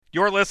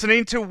You're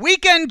listening to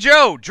Weekend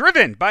Joe,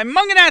 driven by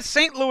Munganess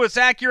St. Louis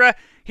Acura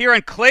here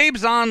on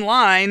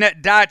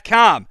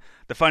ClaibsOnline.com.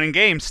 The fun and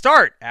games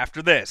start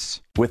after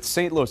this. With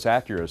St. Louis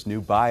Acura's new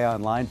Buy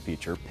Online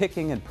feature,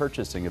 picking and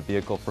purchasing a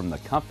vehicle from the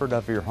comfort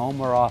of your home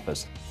or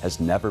office has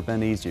never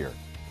been easier.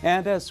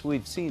 And as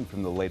we've seen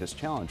from the latest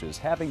challenges,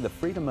 having the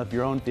freedom of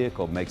your own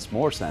vehicle makes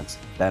more sense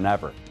than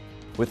ever.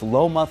 With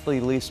low monthly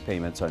lease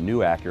payments on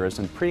new Acuras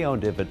and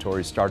pre-owned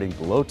inventory starting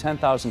below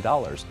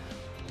 $10,000,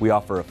 we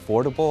offer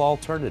affordable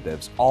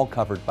alternatives, all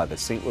covered by the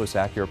St. Louis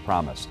Acura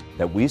promise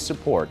that we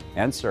support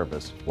and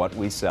service what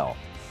we sell.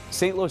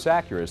 St. Louis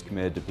Acura is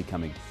committed to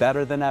becoming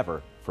better than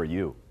ever for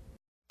you.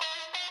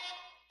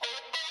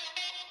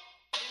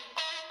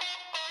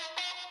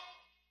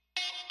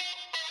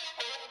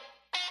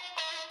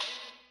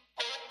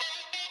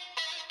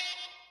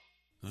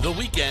 The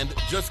weekend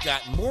just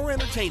got more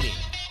entertaining.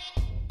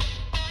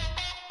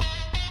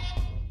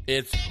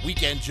 It's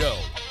Weekend Joe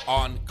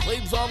on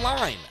Claibs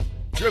Online,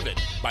 driven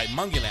by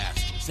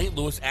Munganast St.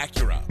 Louis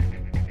Acura.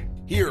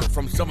 Hear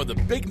from some of the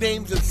big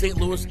names in St.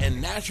 Louis and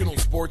national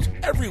sports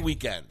every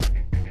weekend.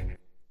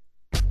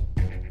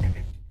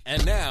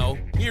 And now,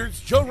 here's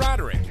Joe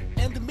Roderick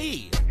and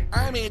me.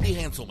 I'm Andy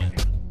Hanselman.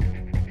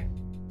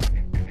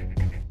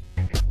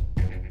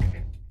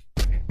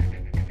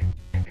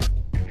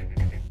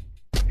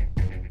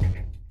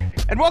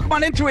 And welcome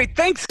on into a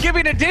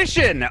Thanksgiving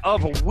edition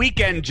of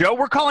Weekend Joe.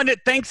 We're calling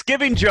it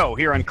Thanksgiving Joe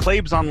here on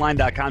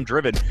ClaibsOnline.com,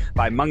 driven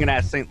by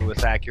Munganast St. Louis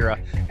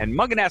Acura and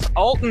Munganast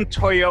Alton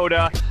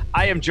Toyota.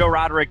 I am Joe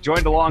Roderick,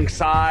 joined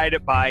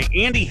alongside by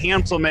Andy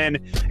Hanselman.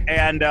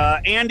 And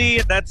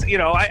Andy, that's,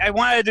 I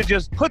wanted to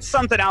just put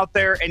something out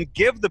there and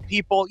give the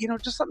people,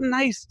 just something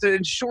nice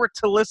and short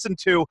to listen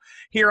to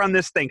here on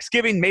this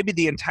Thanksgiving, maybe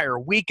the entire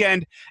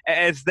weekend,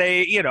 as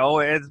they,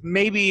 as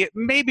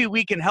maybe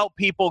we can help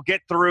people get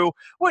through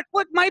what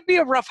might be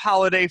a rough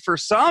holiday for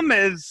some,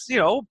 as,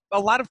 a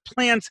lot of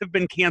plans have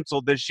been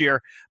canceled this year.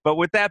 But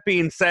with that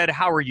being said,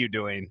 how are you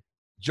doing?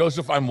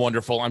 Joseph, I'm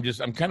wonderful. I'm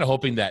kind of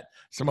hoping that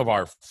some of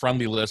our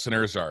friendly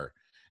listeners are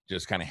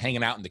just kind of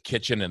hanging out in the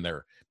kitchen and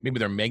they're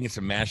making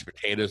some mashed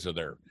potatoes, or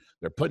they're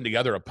putting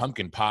together a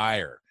pumpkin pie,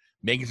 or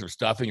making some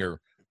stuffing,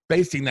 or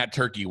basting that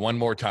turkey one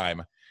more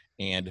time.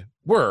 And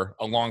we're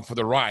along for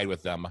the ride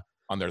with them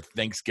on their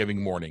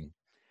Thanksgiving morning.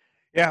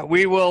 Yeah,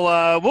 we will.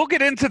 We'll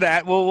get into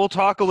that. We'll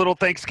talk a little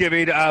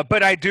Thanksgiving,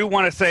 but I do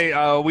want to say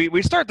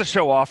we start the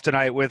show off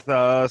tonight with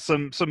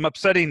some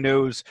upsetting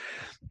news,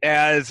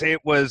 as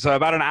it was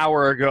about an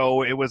hour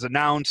ago. It was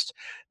announced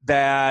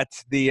that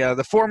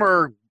the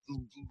former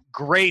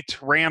great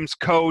Rams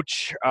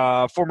coach,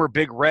 former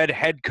Big Red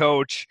head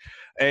coach,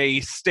 a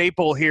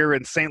staple here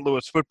in St.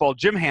 Louis football,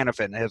 Jim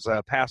Hanifin, has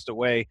passed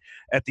away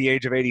at the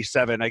age of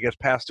 87. I guess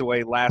passed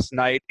away last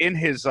night in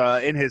his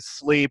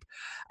sleep.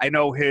 I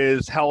know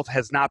his health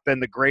has not been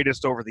the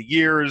greatest over the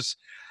years.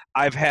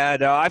 I've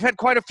had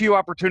quite a few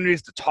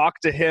opportunities to talk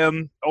to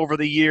him over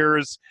the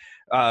years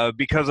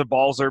because of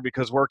Balzer,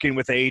 because working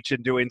with H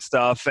and doing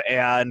stuff.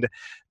 And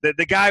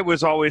the guy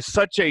was always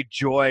such a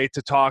joy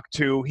to talk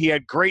to. He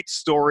had great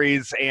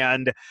stories,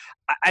 and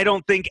I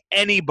don't think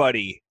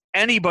anybody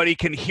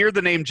can hear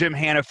the name Jim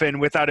Hanifin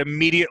without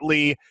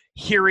immediately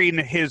hearing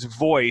his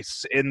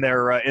voice in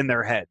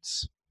their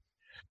heads.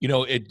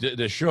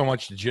 To show how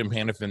much Jim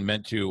Hanifin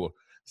meant to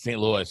St.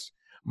 Louis,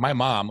 my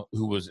mom,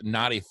 who was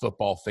not a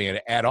football fan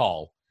at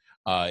all,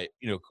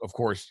 of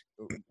course,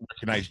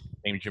 recognized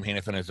the name Jim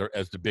Hanifin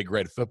as the Big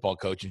Red football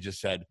coach, and just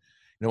said,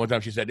 one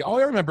time she said, "Oh,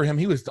 I remember him.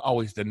 He was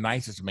always the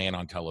nicest man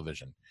on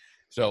television."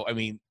 So, I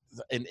mean,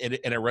 and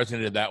it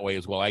resonated that way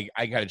as well.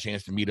 I got a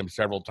chance to meet him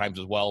several times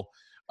as well.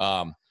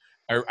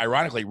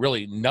 Ironically,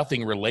 really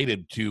nothing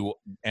related to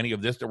any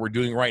of this that we're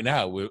doing right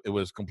now. It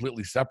was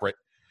completely separate.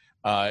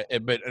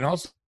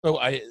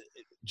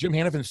 Jim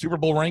Hanifin's Super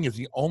Bowl ring is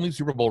the only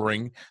Super Bowl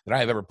ring that I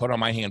have ever put on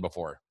my hand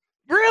before.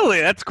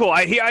 Really? That's cool.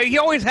 He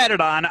always had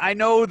it on. I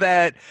know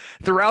that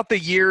throughout the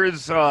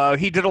years,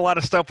 he did a lot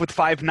of stuff with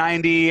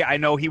 590. I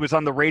know he was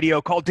on the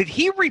radio call. Did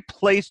he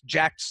replace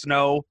Jack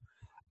Snow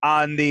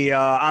on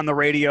the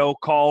radio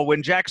call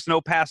when Jack Snow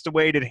passed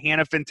away? Did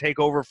Hanifin take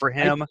over for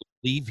him? I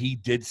believe he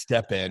did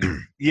step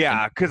in.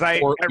 Yeah, because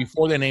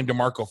before they named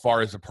DeMarco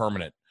Farr as a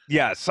permanent.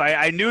 Yes,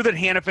 I knew that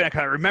Hanifin. I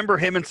kind of remember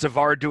him and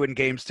Savard doing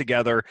games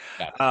together.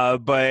 Yeah.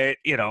 But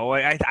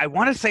I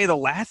want to say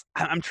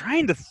I'm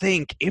trying to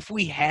think if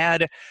we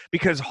had,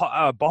 because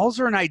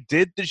Balzer and I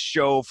did the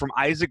show from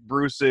Isaac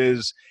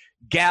Bruce's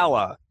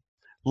gala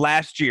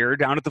last year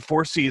down at the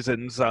Four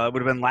Seasons. It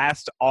would have been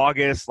last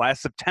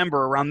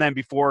September, around then,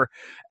 before.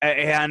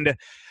 And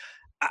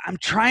I'm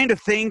trying to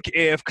think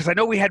because I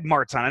know we had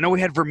Martz on. I know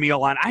we had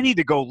Vermeil on. I need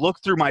to go look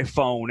through my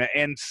phone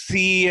and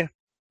see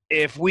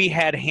if we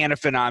had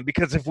Hanifin on,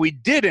 because if we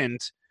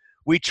didn't,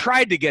 we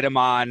tried to get him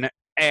on,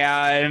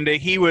 and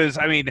he was,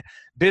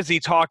 busy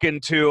talking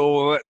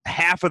to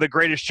half of the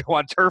greatest show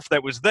on turf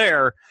that was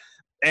there.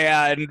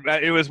 And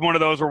it was one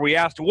of those where we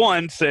asked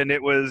once, and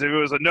it was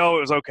a no.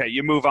 It was okay.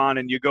 You move on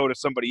and you go to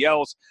somebody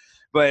else.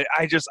 But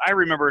I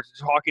remember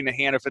talking to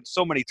Hanifin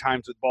so many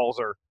times with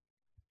Balzer.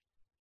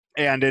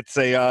 and it's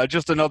a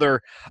just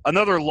another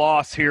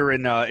loss here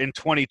in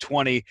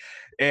 2020,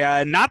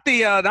 and not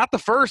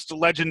the first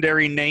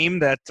legendary name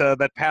that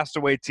passed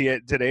away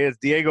today. As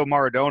Diego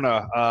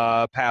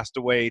Maradona passed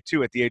away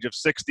too at the age of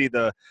 60,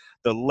 the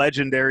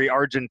legendary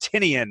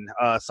Argentinian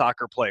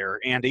soccer player.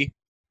 Andy,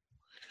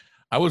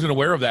 I wasn't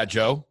aware of that,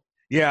 Joe.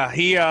 yeah,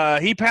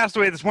 he passed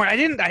away this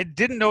morning. I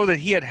didn't know that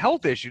he had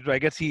health issues. I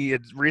guess he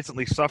had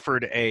recently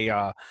suffered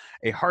a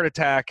heart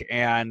attack,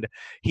 and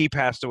he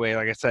passed away,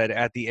 like I said,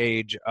 at the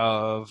age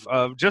of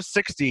just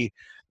 60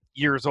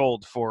 years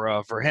old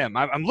for him.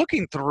 I'm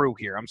looking through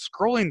here. I'm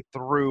scrolling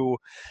through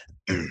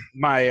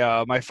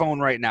my phone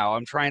right now.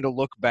 I'm trying to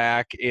look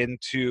back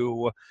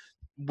into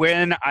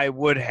when I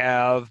would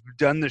have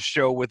done the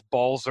show with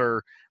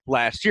Balzer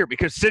last year,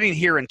 because sitting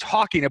here and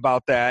talking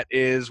about that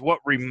is what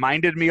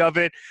reminded me of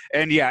it.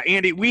 And yeah,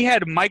 Andy, we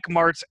had Mike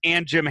Martz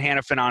and Jim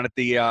Hanifin on at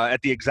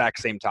the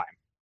exact same time.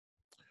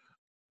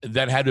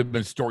 That had to have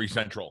been Story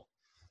Central.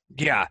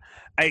 Yeah,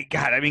 I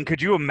mean,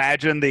 could you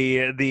imagine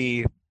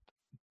the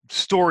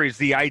stories,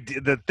 the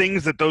idea, the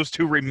things that those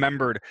two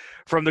remembered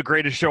from the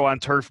Greatest Show on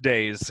Turf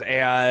days,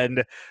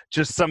 and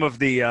just some of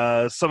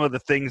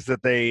the things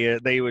that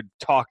they would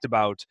talked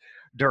about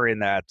during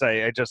that.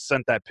 I just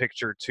sent that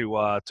picture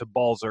to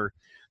Balzer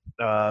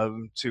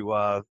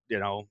to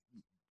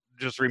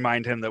just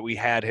remind him that we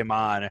had him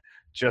on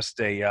just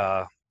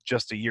a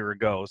year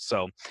ago.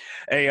 So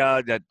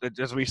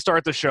as we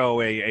start the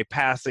show,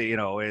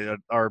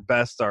 our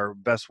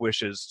best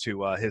wishes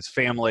to his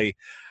family,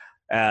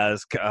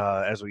 as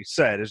we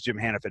said, as Jim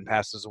Hanifin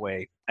passes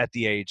away at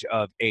the age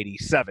of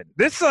 87.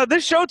 This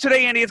show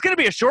today, Andy, it's going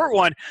to be a short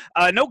one.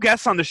 No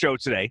guests on the show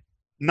today.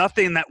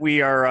 Nothing that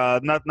we are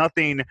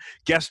nothing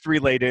guest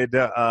related.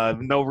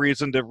 No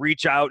reason to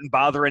reach out and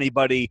bother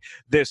anybody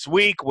this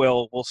week.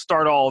 We'll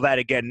start all that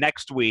again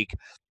next week.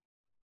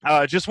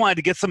 Just wanted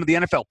to get some of the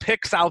NFL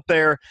picks out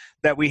there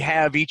that we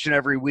have each and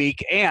every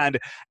week. And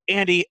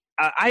Andy,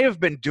 I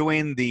have been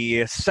doing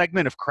the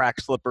segment of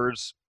Crack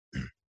Slippers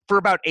for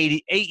about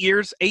 8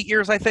 years,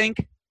 I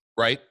think.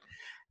 Right.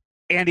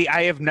 Andy,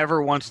 I have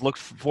never once looked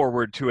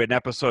forward to an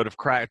episode of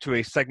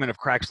a segment of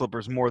Crack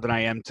Slippers more than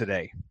I am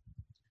today.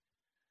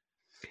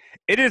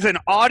 It is an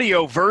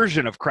audio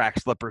version of Crack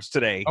Slippers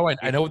today. Oh,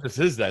 I know what this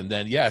is then.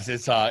 Then yes,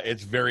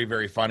 it's very,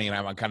 very funny, and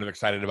I'm kind of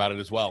excited about it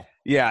as well.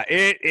 Yeah,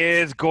 it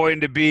is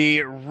going to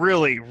be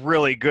really,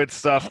 really good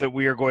stuff that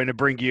we are going to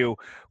bring you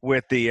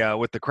with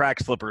the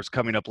Crack Slippers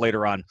coming up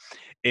later on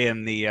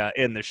in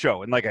the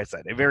show. And like I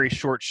said, a very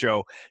short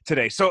show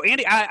today. So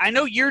Andy, I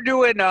know you're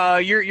doing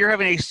you're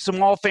having a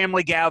small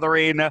family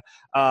gathering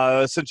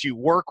since you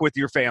work with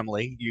your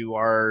family.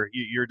 You're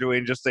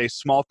doing just a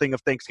small thing of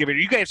Thanksgiving. Are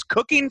you guys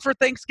cooking for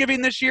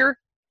Thanksgiving this year?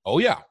 Oh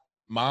yeah,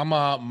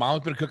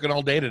 mom's been cooking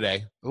all day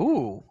today.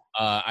 Ooh.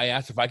 I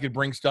asked if I could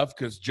bring stuff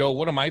because, Joe,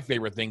 one of my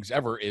favorite things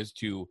ever is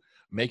to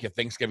make a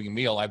Thanksgiving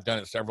meal. I've done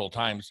it several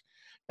times.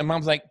 And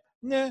Mom's like,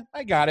 nah,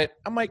 I got it.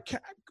 I'm like, can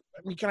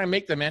I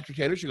make the mashed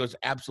potatoes? She goes,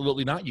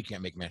 absolutely not. You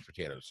can't make mashed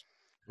potatoes.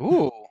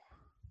 Ooh.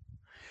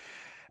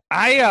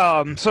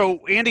 So,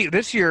 Andy,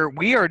 this year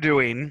we are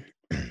doing,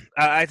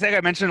 I think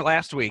I mentioned it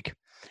last week.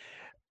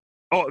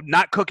 Oh,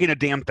 not cooking a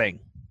damn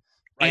thing.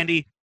 Right.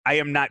 Andy, I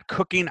am not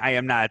cooking. I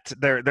am not,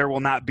 there will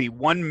not be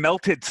one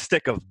melted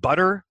stick of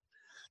butter.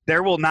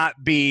 There will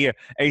not be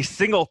a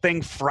single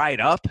thing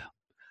fried up.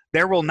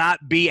 There will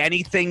not be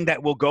anything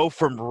that will go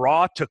from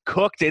raw to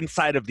cooked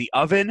inside of the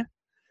oven.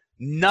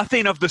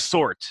 Nothing of the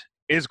sort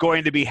is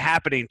going to be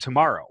happening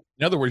tomorrow.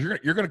 In other words,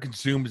 you're going to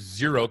consume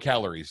 0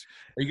 calories.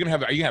 Are you going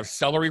to have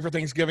celery for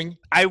Thanksgiving?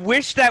 I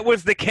wish that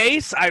was the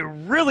case. I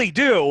really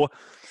do,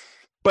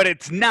 but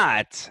it's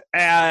not.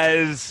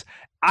 As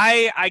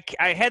I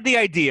had the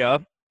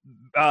idea.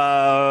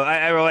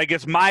 I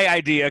guess my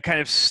idea kind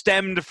of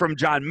stemmed from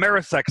John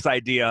Marisek's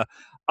idea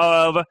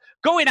of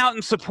going out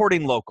and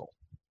supporting local.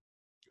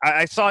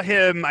 I saw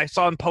him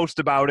post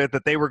about it,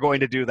 that they were going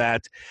to do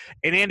that.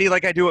 And Andy,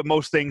 like I do at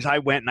most things, I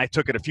went and I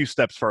took it a few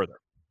steps further.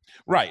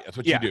 Right. That's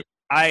what you do.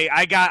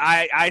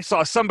 I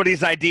saw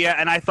somebody's idea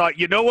and I thought,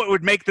 you know what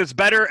would make this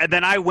better? And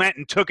then I went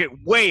and took it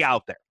way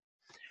out there.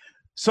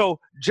 So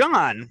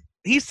John,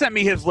 he sent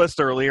me his list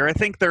earlier. I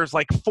think there's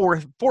like four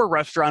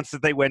restaurants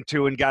that they went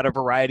to and got a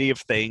variety of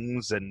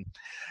things, and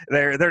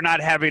they're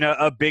not having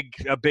a big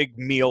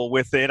meal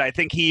with it. I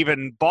think he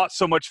even bought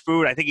so much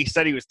food. I think he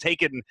said he was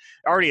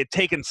already had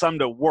taken some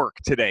to work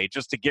today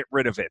just to get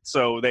rid of it,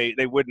 so they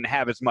wouldn't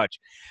have as much.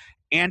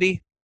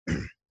 Andy,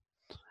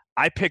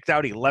 I picked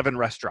out 11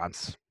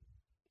 restaurants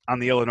on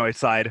the Illinois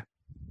side.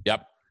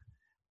 Yep.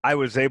 I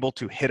was able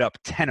to hit up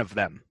 10 of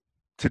them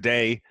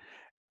today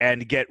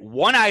and get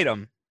one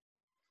item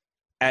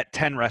at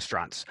 10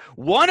 restaurants.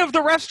 One of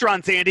the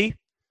restaurants, Andy,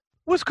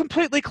 was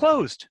completely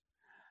closed.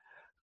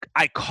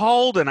 I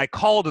called and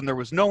there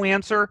was no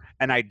answer,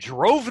 and I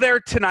drove there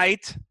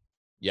tonight.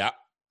 Yeah.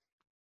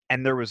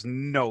 And there was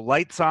no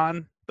lights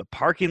on. The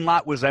parking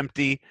lot was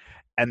empty,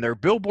 and their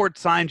billboard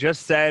sign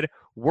just said,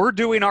 "We're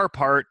doing our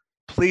part.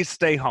 Please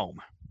stay home."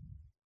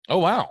 Oh,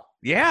 wow.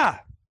 Yeah.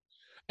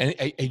 And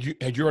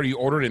had you already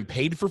ordered and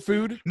paid for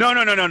food? No.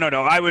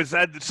 I was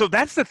so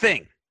that's the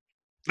thing,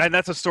 and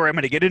that's a story I'm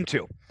going to get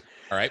into.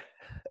 All right.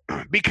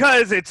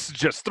 Because it's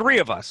just 3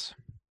 of us.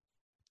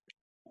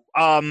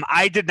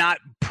 I did not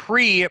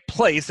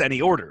pre-place any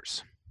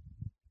orders.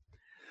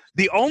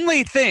 The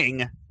only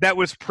thing that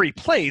was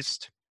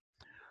pre-placed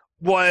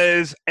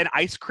was an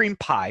ice cream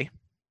pie,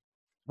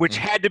 which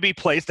had to be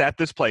placed at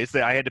this place.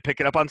 I had to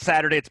pick it up on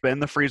Saturday. It's been in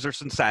the freezer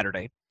since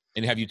Saturday.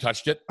 And have you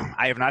touched it?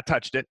 I have not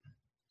touched it.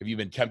 Have you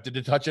been tempted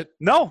to touch it?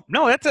 No,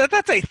 that's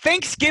a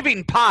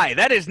Thanksgiving pie.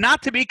 That is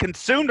not to be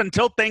consumed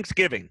until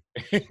Thanksgiving.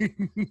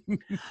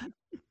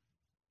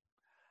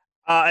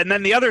 And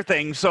then the other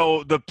thing,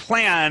 so the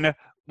plan,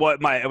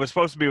 it was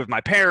supposed to be with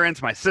my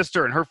parents, my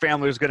sister, and her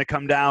family was going to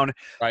come down.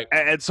 Right.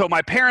 And so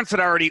my parents had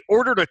already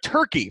ordered a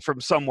turkey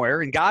from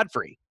somewhere in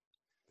Godfrey.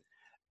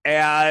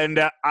 And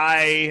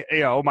my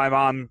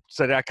mom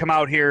said, come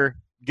out here,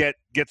 get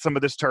some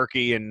of this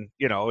turkey, and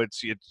you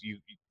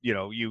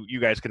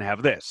guys can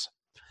have this.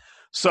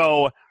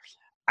 So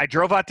I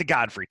drove out to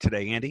Godfrey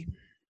today, Andy,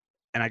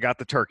 and I got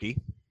the turkey.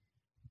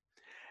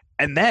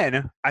 And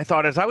then I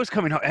thought, as I was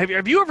coming home,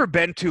 have you ever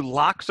been to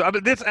Locks? I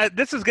mean, this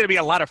is going to be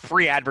a lot of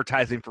free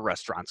advertising for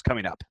restaurants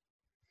coming up.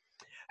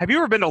 Have you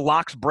ever been to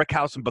Locks Brick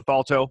House in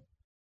Bethalto?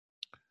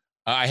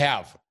 I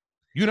have.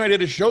 You and I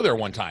did a show there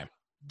one time.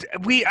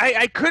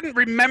 I couldn't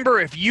remember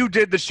if you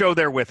did the show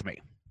there with me.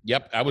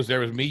 Yep, I was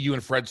there with me, you,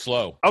 and Fred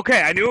Slow.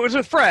 Okay, I knew it was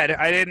with Fred.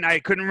 I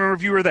couldn't remember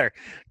if you were there.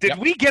 Did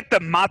we get the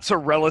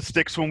mozzarella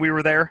sticks when we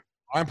were there?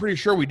 I'm pretty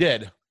sure we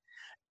did.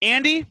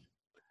 Andy,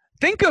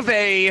 think of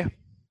a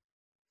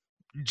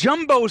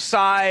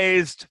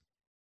jumbo-sized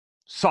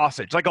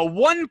sausage, like a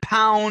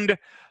 1-pound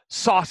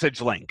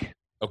sausage link.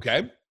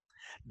 Okay.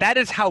 That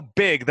is how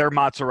big their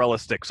mozzarella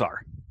sticks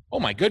are.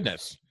 Oh my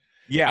goodness.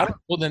 Yeah.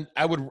 Well, then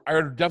I would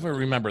definitely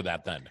remember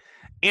that then.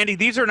 Andy,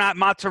 these are not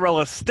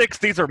mozzarella sticks.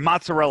 These are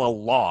mozzarella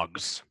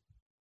logs.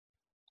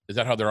 Is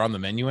that how they're on the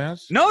menu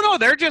as? No,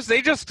 they just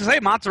say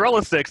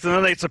mozzarella sticks, and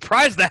then they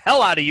surprise the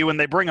hell out of you when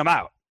they bring them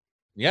out.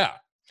 Yeah.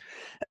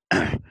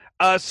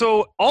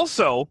 So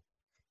also,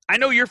 I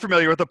know you're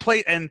familiar with the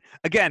plate, and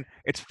again,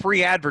 it's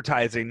free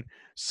advertising,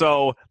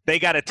 so they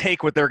got to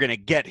take what they're going to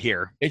get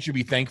here. They should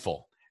be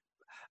thankful.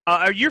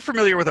 Are you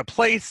familiar with a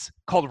place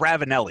called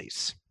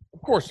Ravanelli's?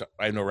 Of course,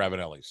 I know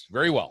Ravanelli's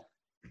very well.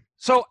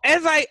 So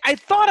as I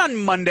thought on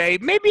Monday,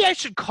 maybe I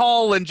should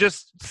call and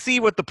just see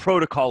what the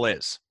protocol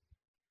is.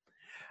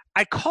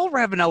 I call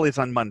Ravanelli's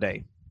on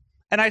Monday,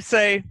 and I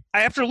say,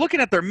 after looking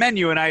at their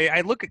menu, and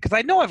I look at, because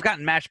I know I've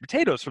gotten mashed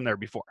potatoes from there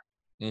before.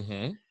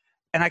 Mm-hmm.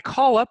 And I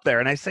call up there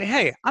and I say,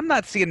 hey, I'm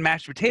not seeing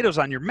mashed potatoes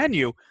on your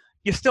menu.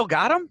 You still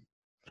got them?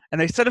 And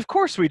they said, of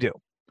course we do.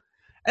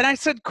 And I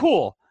said,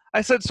 cool.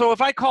 I said, so if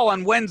I call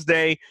on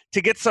Wednesday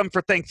to get some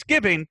for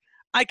Thanksgiving,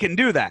 I can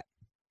do that.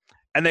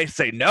 And they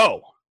say,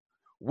 no,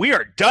 we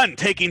are done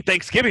taking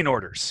Thanksgiving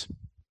orders.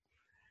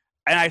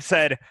 And I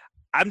said,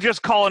 I'm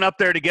just calling up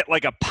there to get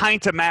like a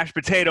pint of mashed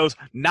potatoes,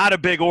 not a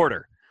big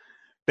order.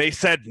 They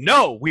said,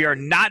 no, we are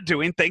not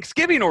doing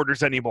Thanksgiving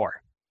orders anymore.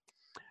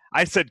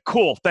 I said,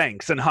 cool,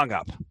 thanks, and hung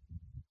up.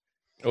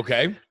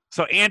 Okay.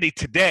 So, Andy,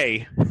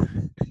 today,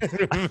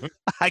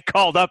 I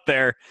called up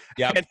there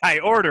and I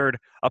ordered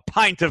a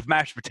pint of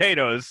mashed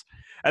potatoes,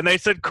 and they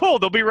said, cool,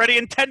 they'll be ready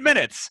in 10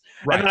 minutes.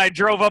 Right. And then I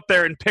drove up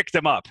there and picked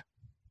them up.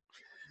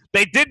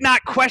 They did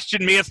not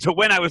question me as to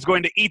when I was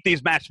going to eat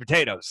these mashed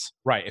potatoes.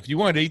 Right. If you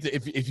wanted to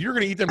eat, if you're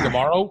going to eat them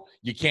tomorrow,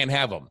 you can't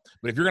have them.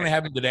 But if you're going to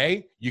have them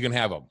today, you can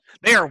have them.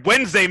 They are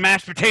Wednesday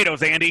mashed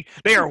potatoes, Andy.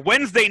 They are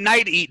Wednesday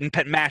night eating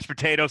mashed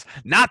potatoes,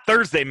 not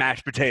Thursday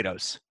mashed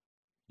potatoes.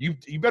 You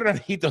better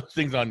not eat those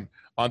things on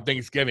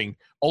Thanksgiving.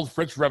 Old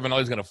Fritz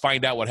Ravanelli is going to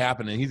find out what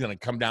happened, and he's going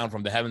to come down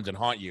from the heavens and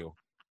haunt you.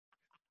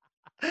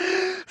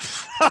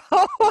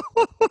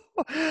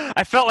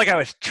 I felt like I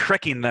was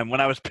tricking them when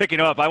I was picking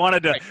them up. I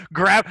wanted to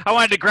grab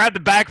the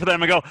bag for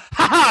them and go,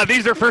 ha ha,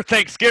 these are for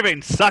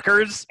Thanksgiving,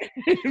 suckers.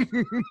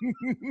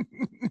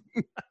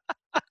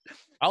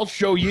 I'll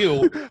show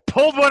you.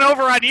 Pulled one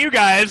over on you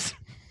guys.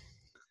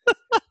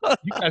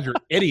 You guys are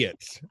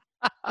idiots.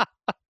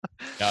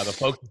 The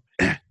folks,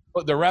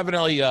 the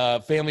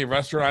Ravanelli family of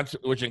restaurants,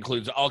 which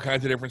includes all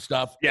kinds of different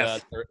stuff.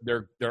 Yes,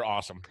 they're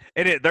awesome.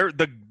 It is. They're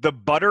the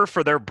butter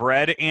for their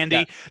bread, Andy.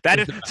 Yeah.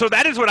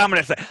 That is what I'm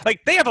going to say. Like,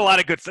 they have a lot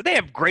of good stuff. They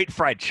have great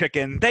fried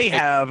chicken. They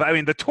have,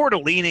 the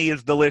tortellini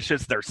is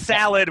delicious. Their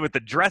salad with the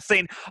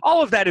dressing,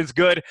 all of that is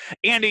good.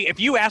 Andy, if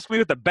you ask me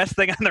what the best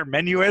thing on their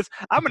menu is,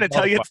 I'm going to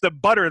tell you it's the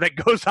butter that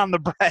goes on the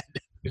bread.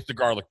 It's the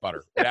garlic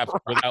butter, without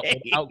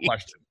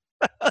question.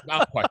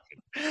 Without question.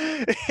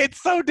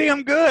 It's so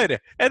damn good,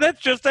 and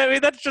that's just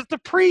a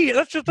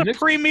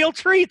pre-meal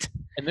treat.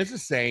 And this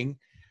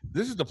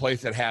is the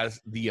place that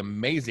has the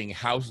amazing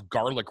house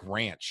garlic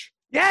ranch.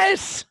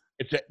 Yes,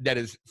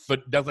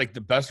 that's like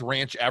the best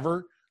ranch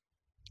ever.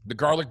 The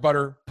garlic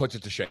butter puts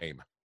it to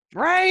shame.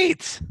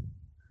 Right.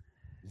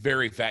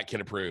 Very Fat Kid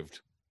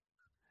approved.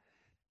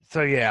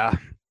 So yeah,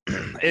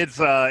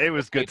 it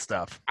was good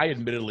stuff. I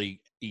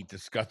admittedly eat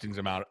disgusting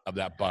amount of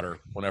that butter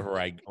whenever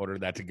I order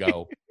that to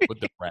go with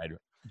the bread.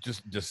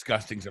 just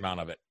disgusting amount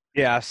of it.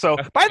 Yeah. So,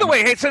 by the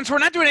way, hey, since we're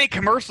not doing any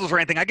commercials or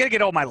anything, I got to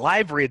get all my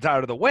live reads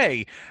out of the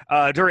way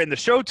during the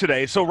show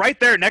today. So, right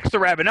there next to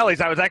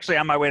Rabanelli's, I was actually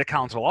on my way to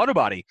Council Auto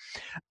Body.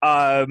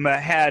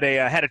 Had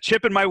a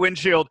chip in my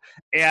windshield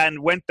and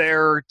went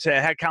there to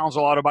have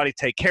Council Auto Body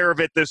take care of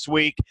it this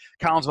week.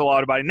 Council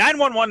Auto Body,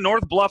 911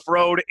 North Bluff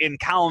Road in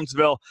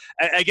Collinsville.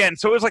 Again,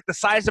 so it was like the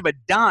size of a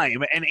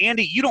dime. And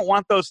Andy, you don't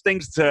want those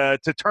things to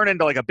turn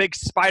into like a big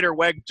spider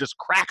web just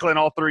crackling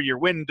all through your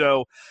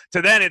window.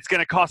 To then it's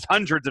going to cost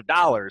hundreds of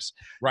dollars.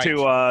 Right.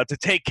 To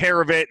take care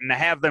of it and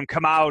have them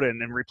come out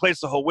and replace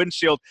the whole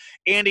windshield.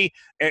 Andy,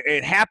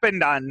 it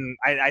happened on,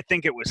 I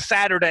think it was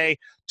Saturday,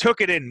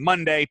 took it in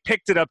Monday,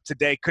 picked it up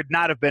today. Could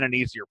not have been an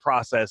easier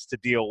process to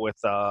deal with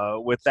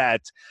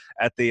that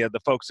at the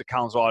folks at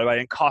Collinsville Auto Body,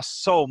 and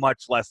cost so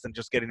much less than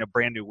just getting a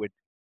brand new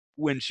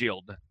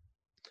windshield.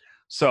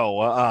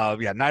 So,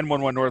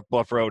 911 North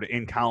Bluff Road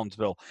in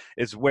Collinsville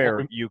is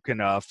where you can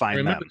find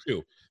them. Remember,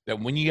 too, that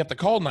when you have to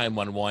call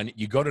 911,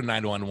 you go to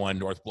 911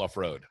 North Bluff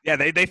Road. Yeah,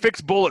 they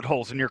fix bullet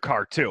holes in your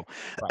car, too.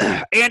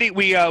 Right. Andy,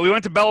 we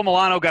went to Bella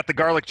Milano, got the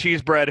garlic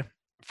cheese bread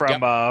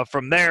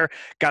from there,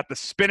 got the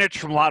spinach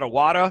from Lotta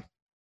Wada.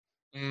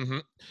 Mm-hmm.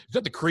 Is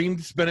that the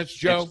creamed spinach,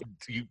 Joe?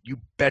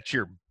 You bet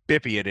your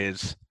bippy it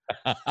is.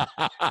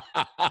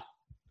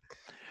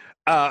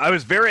 I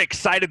was very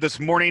excited this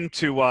morning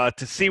to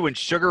see when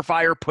Sugar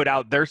Fire put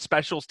out their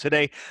specials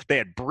today. They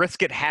had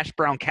brisket hash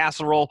brown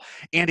casserole.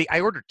 Andy,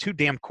 I ordered 2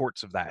 damn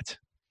quarts of that.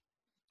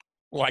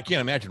 Well, I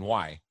can't imagine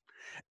why.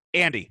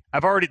 Andy,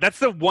 that's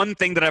the one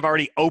thing that I've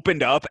already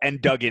opened up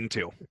and dug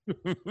into.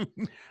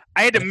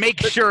 I had to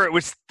make sure it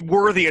was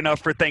worthy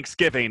enough for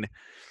Thanksgiving.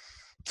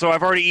 So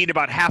I've already eaten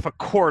about half a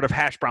quart of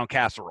hash brown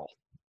casserole.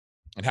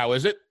 And how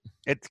is it?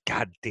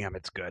 Goddamn,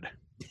 it's good.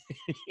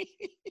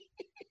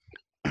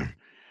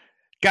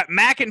 Got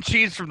mac and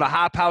cheese from the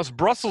Hop House,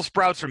 Brussels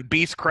sprouts from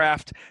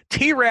Beastcraft,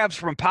 T-Rabs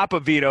from Papa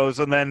Vito's,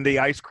 and then the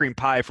ice cream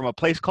pie from a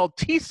place called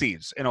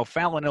TC's in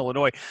O'Fallon,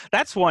 Illinois.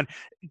 That's one.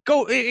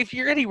 Go if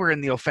you're anywhere in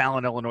the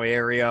O'Fallon, Illinois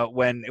area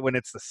when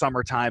it's the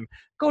summertime.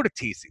 Go to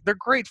TC. They're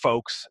great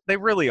folks. They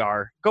really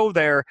are. Go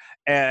there,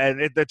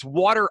 and it's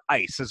water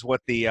ice is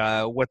what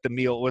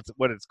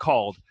it's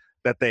called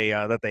that they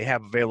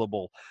have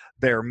available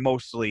there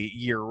mostly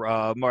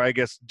more I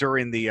guess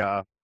during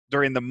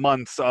the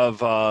months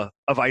of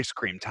ice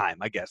cream time,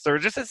 I guess.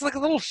 It's like a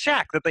little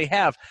shack that they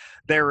have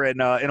there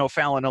in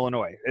O'Fallon,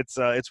 Illinois.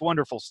 It's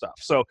wonderful stuff.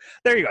 So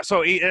there you go.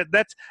 So and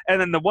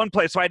then the one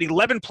place. So I had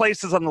 11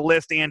 places on the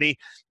list, Andy.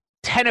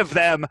 10 of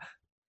them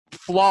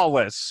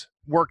flawless,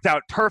 worked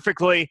out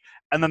perfectly,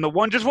 and then the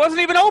one just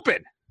wasn't even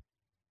open.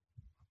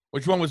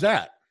 Which one was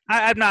that?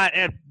 I'm not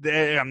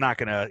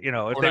gonna,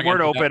 if they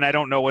weren't open, I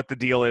don't know what the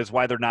deal is,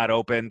 why they're not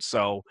open.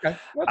 So okay.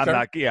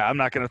 I'm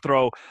not gonna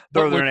throw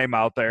their name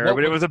out there.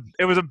 But it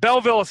was a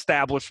Belleville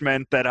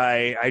establishment that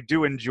I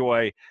do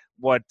enjoy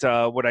what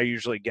I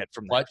usually get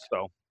from there.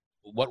 So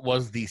what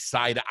was the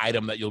side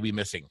item that you'll be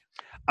missing?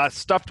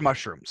 Stuffed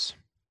mushrooms.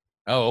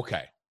 Oh,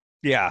 okay.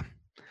 Yeah.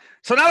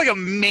 So not like a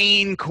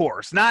main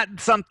course, not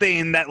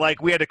something that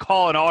like we had to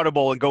call an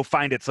audible and go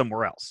find it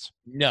somewhere else.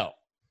 No.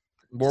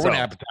 More of an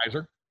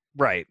appetizer.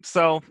 Right.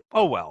 So,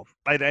 oh well.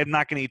 I'm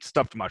not going to eat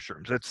stuffed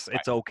mushrooms. It's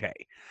okay.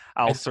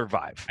 I'll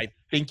survive. I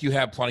think you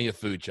have plenty of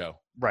food, Joe.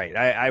 Right.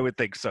 I would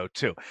think so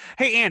too.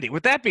 Hey, Andy.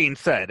 With that being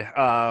said,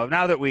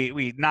 now that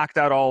we knocked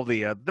out all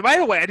the by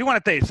the way, I do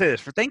want to say this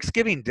for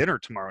Thanksgiving dinner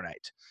tomorrow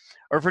night,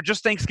 or for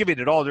just Thanksgiving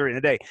at all during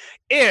the day.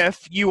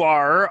 If you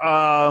are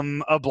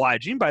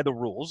obliging by the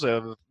rules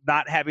of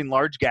not having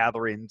large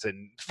gatherings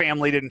and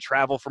family didn't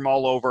travel from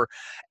all over,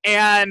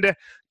 and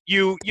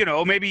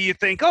maybe you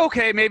think,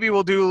 okay, maybe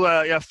we'll do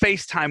a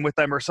FaceTime with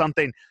them or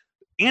something.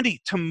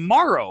 Andy,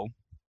 tomorrow,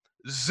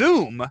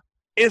 Zoom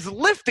is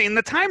lifting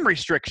the time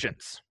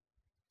restrictions.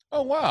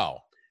 Oh,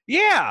 wow.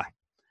 Yeah.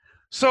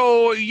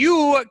 So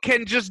you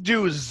can just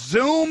do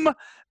Zoom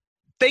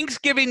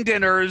Thanksgiving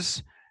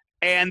dinners,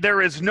 and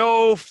there is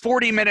no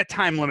 40-minute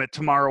time limit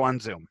tomorrow on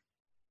Zoom.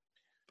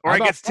 Or I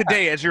guess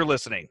today as you're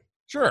listening.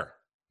 Sure.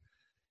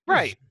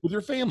 Right. With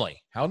your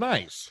family. How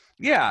nice.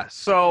 Yeah.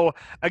 So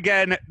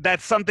again,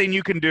 that's something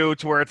you can do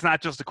to where it's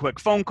not just a quick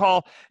phone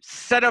call.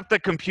 Set up the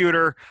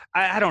computer.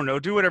 I don't know.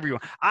 Do whatever you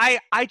want.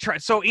 I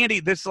tried. So Andy,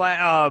 this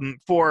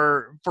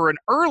for an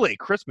early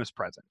Christmas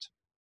present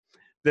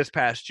this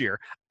past year,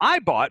 I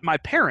bought my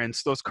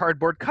parents those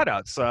cardboard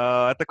cutouts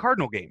at the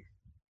Cardinal game.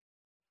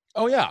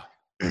 Oh yeah.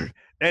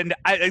 And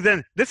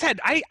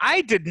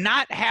I did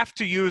not have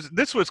to use.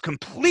 This was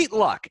complete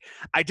luck.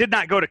 I did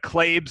not go to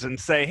Claibs and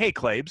say, "Hey,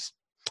 Claibs,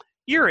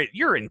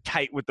 you're in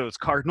tight with those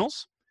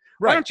Cardinals.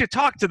 Right. Why don't you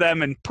talk to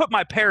them and put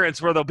my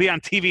parents where they'll be on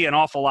TV an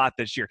awful lot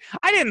this year?"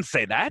 I didn't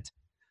say that.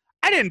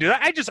 I didn't do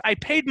that. I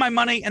paid my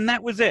money and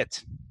that was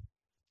it.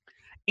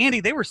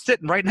 Andy, they were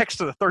sitting right next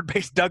to the third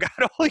base dugout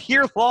all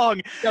year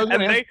long,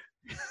 and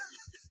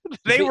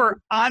they were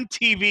on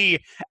TV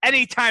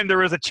anytime there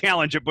was a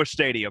challenge at Busch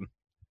Stadium.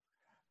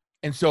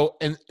 And so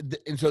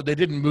they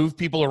didn't move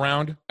people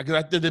around.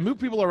 Did they move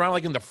people around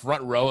like in the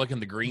front row, like in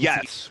the green?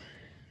 Yes. Seats?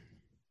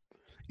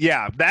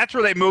 Yeah, that's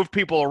where they moved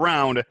people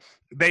around.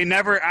 I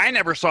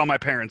never saw my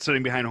parents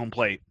sitting behind home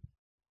plate.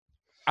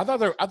 I thought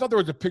there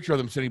was a picture of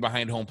them sitting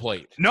behind home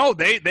plate. No,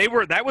 they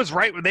were. That was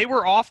right. They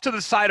were off to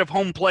the side of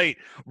home plate,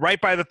 right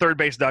by the third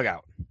base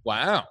dugout.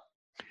 Wow.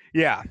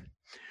 Yeah,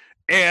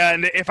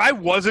 and if I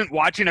wasn't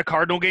watching a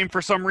Cardinal game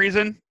for some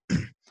reason,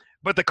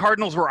 but the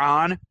Cardinals were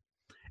on,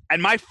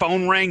 and my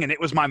phone rang and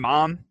it was my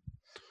mom,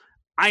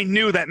 I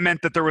knew that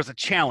meant that there was a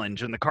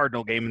challenge in the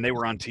Cardinal game and they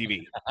were on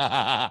TV.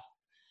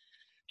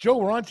 Joe,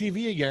 we're on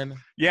TV again.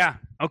 Yeah.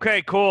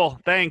 Okay, cool.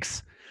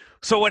 Thanks.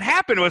 So what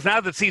happened was,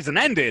 now that season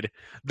ended,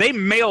 they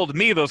mailed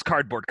me those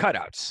cardboard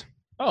cutouts.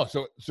 Oh,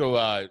 so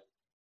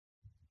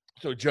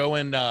Joe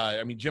and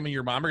Jim and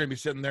your mom are gonna be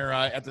sitting there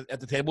at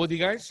the table with you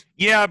guys?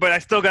 Yeah, but I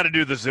still got to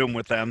do the Zoom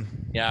with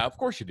them. Yeah, of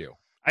course you do.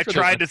 I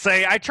tried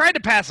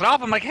to pass it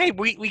off. I'm like, hey,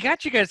 we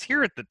got you guys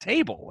here at the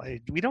table.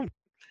 We don't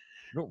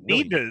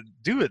need to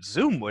do a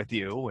Zoom with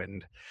you,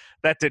 and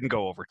that didn't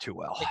go over too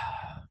well.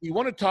 You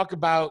want to talk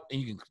about,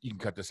 and you can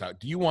cut this out.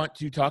 Do you want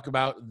to talk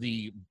about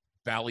the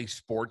Bally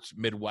Sports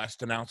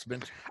Midwest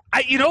announcement?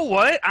 You know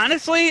what?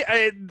 Honestly,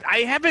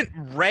 I haven't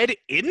read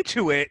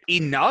into it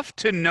enough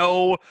to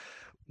know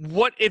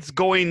what it's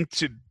going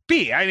to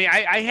be. I mean,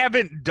 I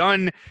haven't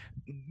done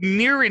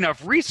near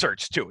enough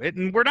research to it,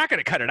 and we're not going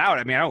to cut it out.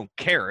 I mean, I don't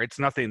care. It's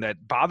nothing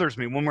that bothers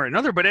me one way or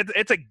another, but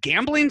it's a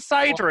gambling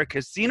site or a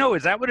casino.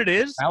 Is that what it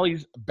is?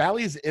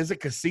 Bally's is a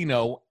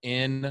casino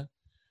in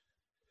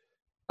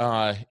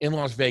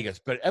Las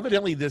Vegas, but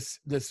evidently this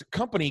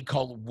company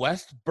called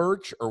West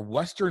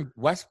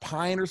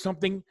Pine or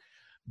something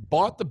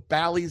bought the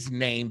Bally's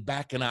name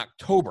back in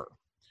October.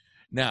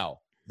 Now,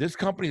 this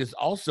company is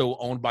also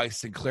owned by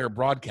Sinclair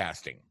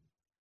Broadcasting.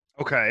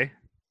 Okay.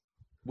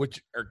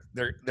 Which are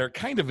they're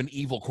kind of an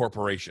evil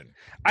corporation.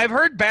 I've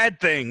heard bad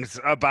things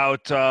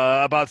about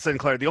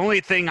Sinclair. The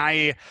only thing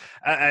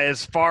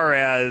as far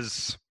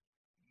as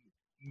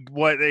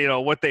what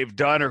they've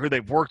done or who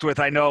they've worked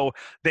with, I know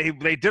they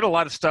did a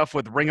lot of stuff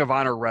with Ring of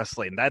Honor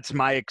Wrestling. That's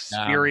my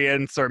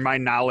experience or my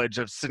knowledge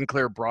of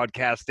Sinclair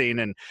Broadcasting.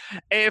 And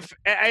if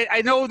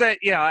I know that,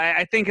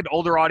 I think an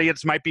older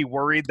audience might be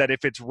worried that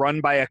if it's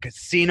run by a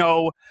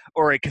casino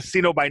or a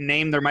casino by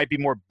name, there might be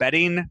more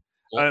betting.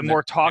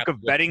 More talk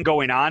of betting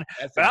going on.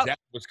 That's exactly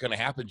what's going to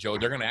happen, Joe.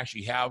 They're going to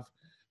actually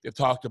they've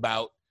talked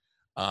about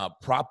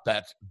prop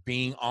bets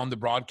being on the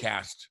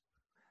broadcast.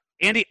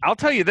 Andy, I'll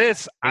tell you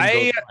this.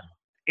 Andy,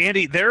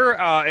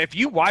 if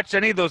you watched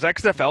any of those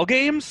XFL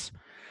games,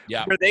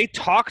 where they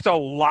talked a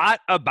lot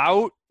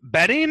about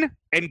betting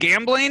and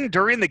gambling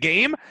during the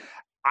game,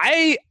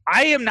 I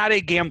am not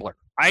a gambler.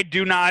 I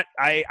do not.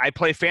 I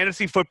play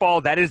fantasy football.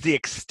 That is the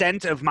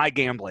extent of my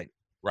gambling.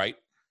 Right.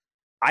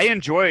 I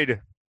enjoyed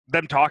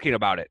them talking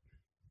about it.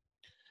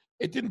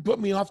 It didn't put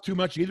me off too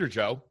much either,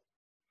 Joe.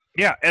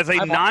 Yeah, as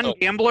a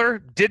non-gambler,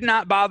 did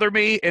not bother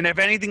me, and if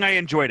anything, I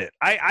enjoyed it.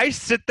 I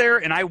sit there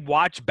and I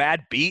watch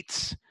bad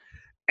beats,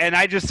 and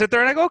I just sit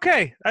there and I go,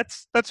 okay,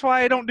 that's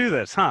why I don't do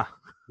this, huh?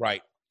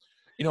 Right.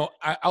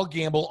 I'll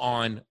gamble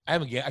on. I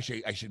haven't.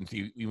 Actually, I shouldn't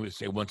even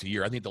say once a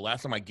year. I think the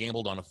last time I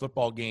gambled on a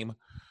football game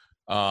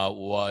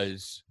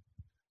was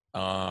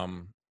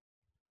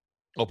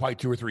probably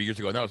 2 or 3 years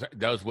ago. And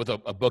that was with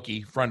a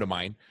bookie friend of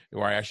mine,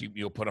 where I actually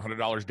put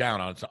 $100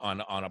 down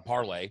on a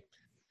parlay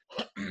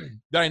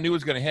that I knew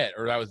was going to hit,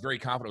 or that I was very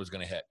confident was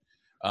going to hit.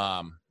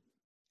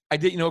 I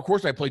did, of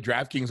course, I played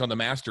DraftKings on the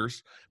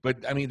Masters,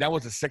 but I mean that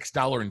was a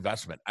 $6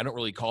 investment. I don't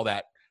really call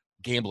that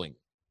gambling,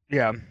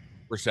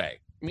 per se.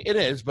 I mean, it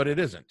is, but it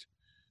isn't.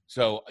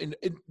 So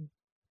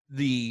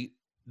the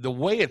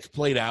way it's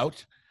played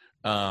out.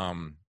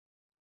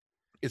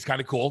 It's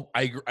kind of cool.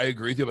 I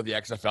agree with you about the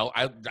XFL.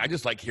 I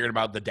just like hearing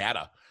about the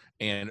data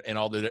and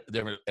all the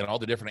different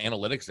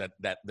analytics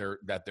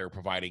that they're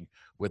providing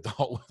with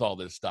all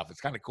this stuff.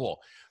 It's kind of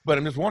cool. But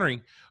I'm just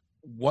wondering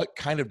what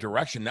kind of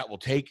direction that will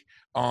take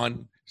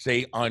on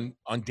Dan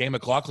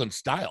McLaughlin's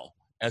style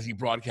as he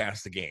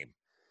broadcasts the game.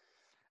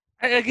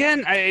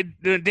 Again,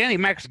 Danny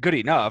Mac's good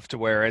enough to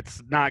where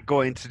it's not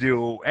going to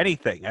do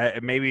anything.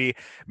 Maybe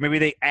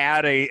they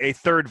add a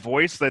third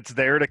voice that's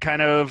there to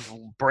kind of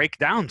break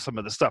down some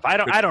of the stuff.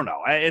 I don't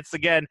know. It's,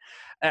 again,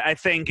 I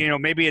think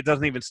maybe it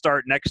doesn't even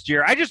start next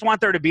year. I just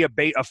want there to be a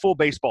full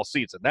baseball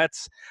season.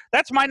 That's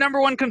my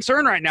number one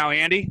concern right now,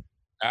 Andy.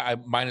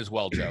 Mine as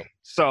well, Joe.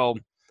 So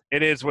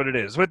it is what it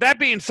is. With that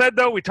being said,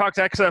 though, we talked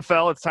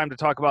XFL. It's time to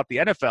talk about the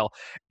NFL.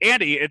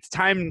 Andy, it's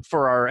time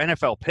for our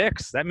NFL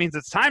picks. That means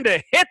it's time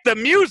to hit the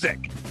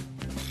music.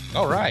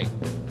 All right.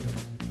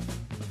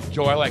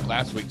 Joe, I like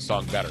last week's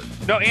song better.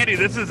 No, Andy,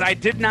 I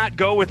did not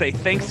go with a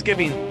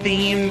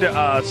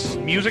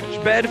Thanksgiving-themed music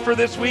bed for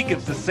this week.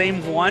 It's the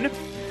same one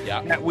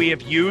that we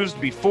have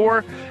used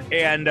before.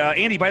 And,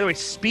 Andy, by the way,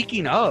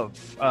 speaking of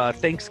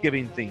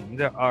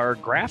Thanksgiving-themed, our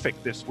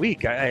graphic this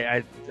week,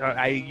 I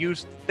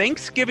used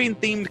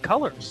Thanksgiving-themed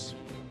colors.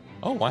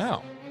 Oh,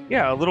 wow.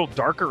 Yeah, a little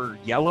darker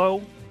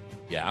yellow.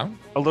 Yeah.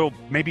 A little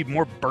maybe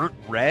more burnt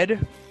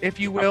red, if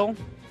you will.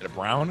 And a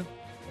brown?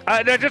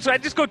 I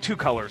just go two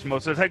colors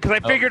most of the time because I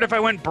figured if I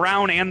went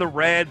brown and the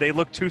red, they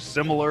look too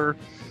similar.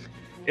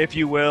 if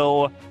you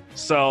will.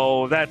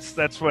 So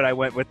that's what I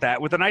went with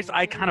that, with a nice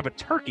icon of a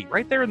turkey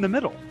right there in the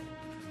middle.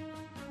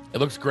 It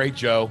looks great,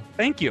 Joe.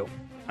 Thank you.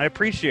 I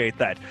appreciate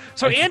that.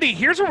 So, Andy,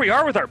 here's where we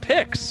are with our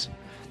picks.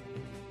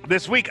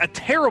 This week, a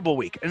terrible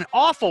week, an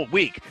awful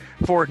week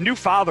for new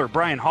father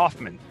Brian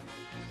Hoffman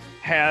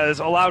has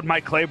allowed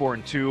Mike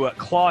Claiborne to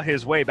claw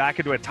his way back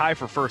into a tie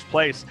for first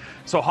place.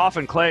 So Hoff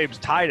and Claibs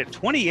tied at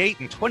 28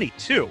 and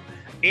 22.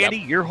 Andy,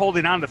 you're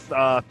holding on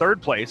to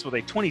third place with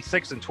a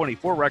 26 and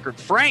 24 record.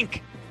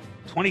 Frank,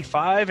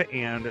 25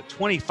 and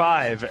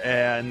 25,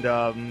 and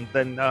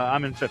then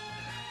I'm in fifth.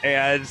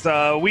 As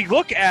we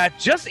look at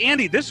just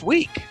Andy this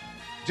week,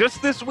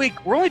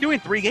 we're only doing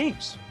 3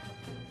 games.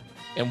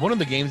 And one of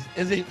the games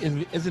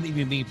isn't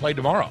even being played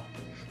tomorrow.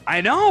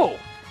 I know.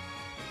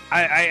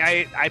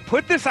 I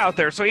put this out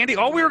there. So, Andy,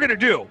 all we were going to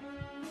do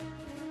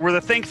were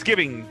the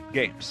Thanksgiving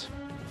games.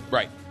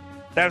 Right.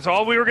 That's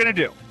all we were going to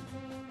do.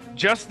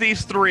 Just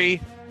these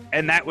 3,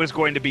 and that was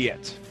going to be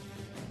it.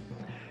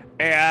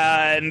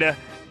 And,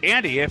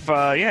 Andy, if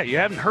you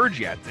haven't heard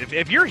yet,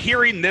 if you're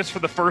hearing this for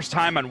the first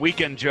time on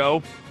Weekend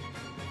Joe,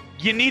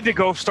 you need to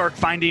go start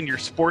finding your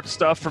sports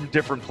stuff from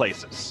different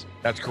places.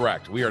 That's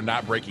correct. We are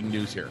not breaking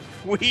news here.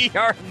 We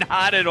are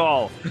not at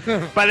all.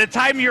 By the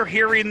time you're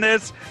hearing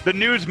this, the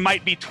news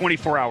might be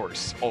 24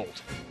 hours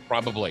old.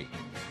 Probably.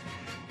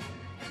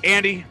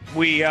 Andy,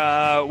 we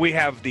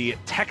have the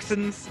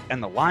Texans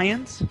and the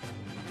Lions.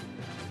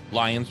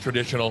 Lions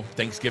traditional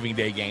Thanksgiving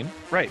Day game.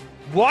 Right.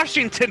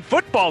 Washington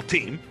football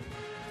team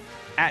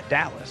at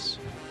Dallas.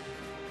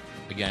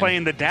 Again.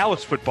 Playing the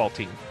Dallas football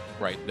team.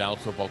 Right.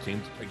 Dallas football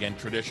team. Again,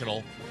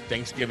 traditional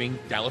Thanksgiving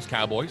Dallas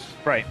Cowboys.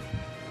 Right.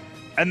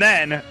 And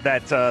then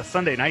that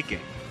Sunday night game,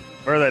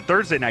 or that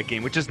Thursday night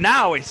game, which is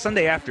now a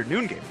Sunday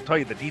afternoon game. I'll tell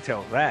you the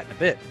detail of that in a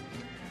bit.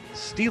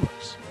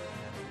 Steelers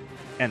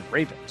and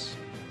Ravens.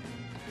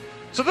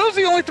 So those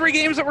are the only 3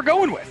 games that we're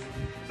going with.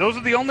 Those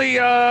are the only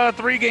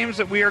 3 games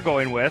that we are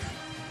going with.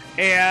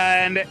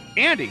 And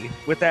Andy,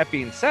 with that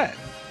being said,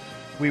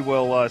 we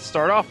will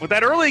start off with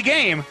that early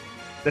game,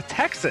 the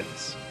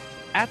Texans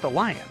at the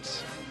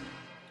Lions.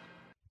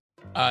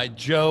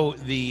 Joe,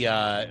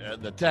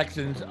 the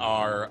Texans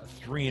are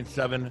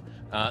 3-7.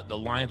 The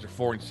Lions are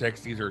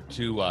 4-6. These are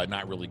 2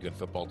 not really good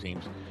football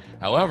teams.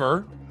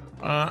 However,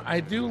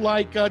 I do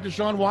like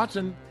Deshaun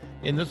Watson.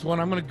 In this one,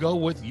 I'm going to go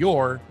with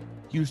your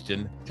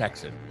Houston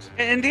Texans.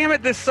 And damn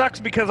it, this sucks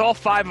because all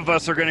 5 of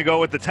us are going to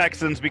go with the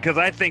Texans because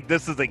I think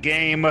this is a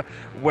game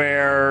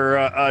where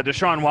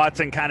Deshaun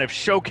Watson kind of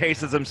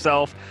showcases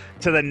himself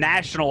to the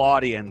national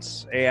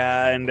audience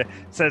and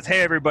says,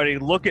 hey, everybody,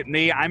 look at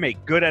me. I'm a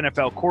good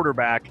NFL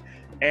quarterback,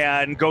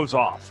 and goes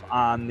off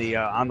on the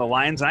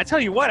Lions. And I tell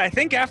you what, I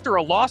think after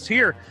a loss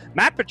here,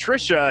 Matt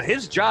Patricia,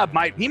 his job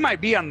might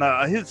be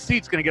on his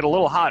seat's going to get a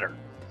little hotter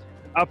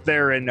up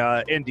there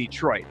in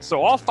Detroit.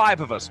 So all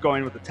 5 of us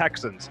going with the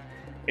Texans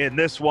in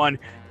this one.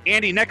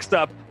 Andy, next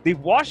up, the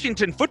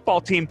Washington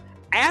football team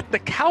at the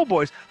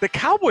Cowboys. The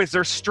Cowboys,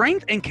 their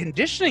strength and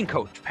conditioning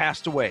coach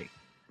passed away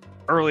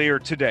earlier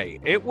today.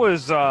 It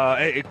was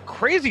a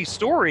crazy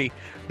story.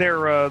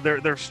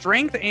 Their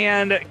strength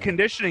and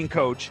conditioning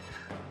coach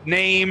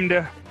named,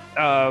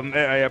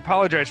 I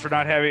apologize for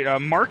not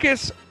having,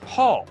 Marcus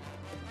Paul.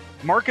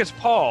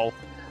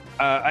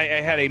 I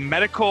had a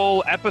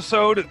medical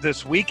episode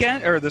this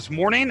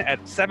morning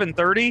at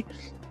 7:30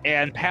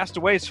 and passed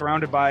away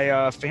surrounded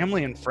by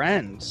family and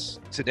friends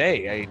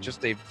today.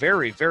 Just a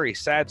very, very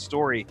sad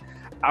story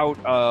out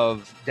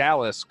of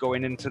Dallas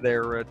going into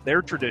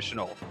their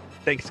traditional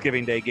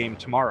Thanksgiving Day game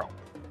tomorrow.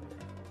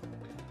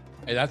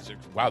 Hey, that's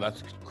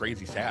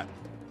crazy sad.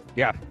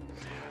 Yeah.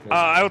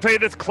 I will tell you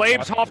this,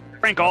 Claibs, Hoff, and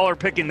Frank all are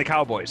picking the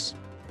Cowboys.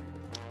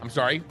 I'm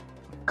sorry?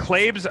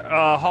 Claibs,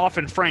 Hoff,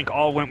 and Frank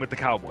all went with the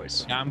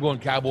Cowboys. Yeah, I'm going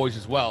Cowboys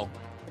as well.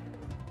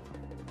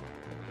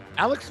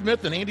 Alex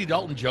Smith and Andy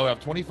Dalton, Joe,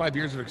 have 25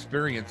 years of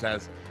experience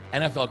as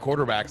NFL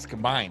quarterbacks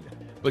combined,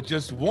 but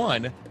just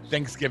one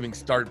Thanksgiving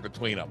start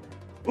between them.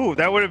 Ooh, would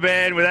that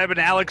have been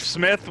Alex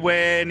Smith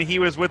when he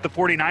was with the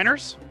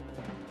 49ers?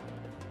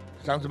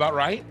 Sounds about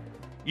right.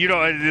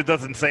 It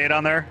doesn't say it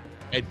on there?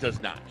 It does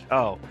not.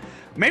 Oh.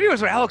 Maybe it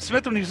was Alex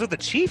Smith when he was with the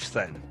Chiefs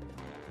then.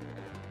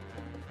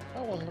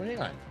 Oh, well,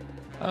 hang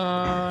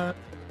on.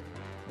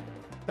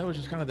 That was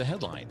just kind of the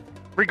headline.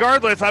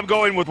 Regardless, I'm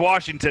going with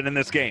Washington in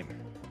this game.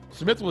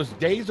 Smith was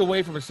days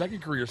away from a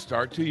second career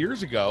start 2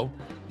 years ago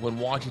when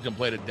Washington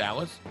played at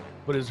Dallas,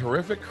 but his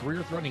horrific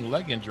career-threatening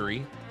leg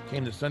injury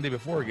came the Sunday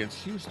before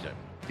against Houston.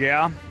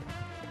 Yeah.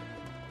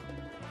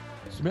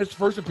 Smith's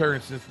first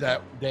appearance since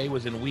that day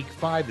was in Week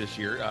 5 this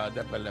year.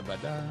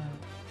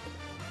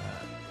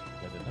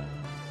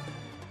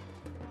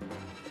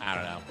 I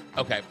don't know.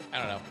 Okay, I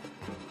don't know.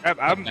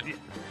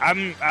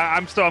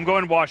 I'm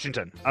going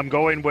Washington. I'm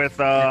going with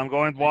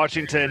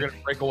Washington. You're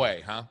gonna break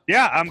away, huh?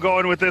 Yeah, I'm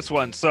going with this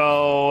one.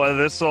 So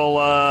this will,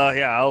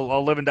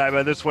 I'll live and die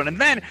by this one. And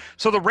then,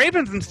 so the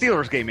Ravens and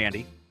Steelers game,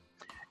 Andy,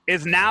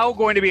 is now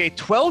going to be a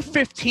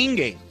 12:15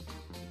 game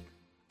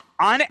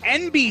on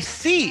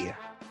NBC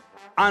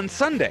on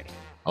Sunday.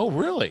 Oh,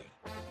 really?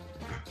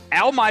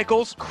 Al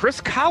Michaels,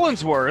 Chris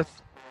Collinsworth,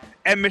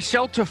 and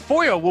Michelle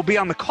Tafoya will be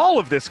on the call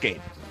of this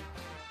game.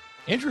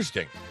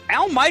 Interesting.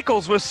 Al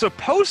Michaels was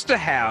supposed to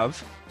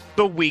have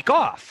the week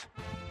off.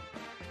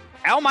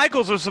 Al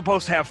Michaels was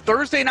supposed to have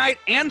Thursday night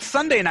and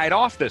Sunday night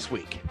off this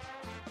week.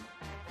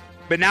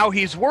 But now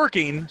he's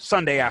working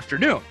Sunday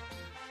afternoon.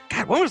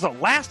 God, when was the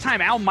last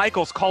time Al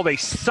Michaels called a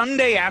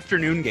Sunday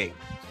afternoon game?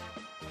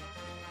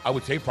 I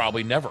would say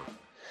probably never.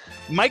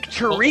 Mike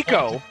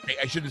Tirico.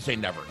 I shouldn't say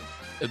never.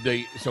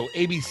 So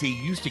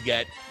ABC used to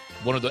get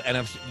one of the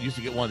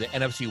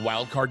NFC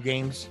wildcard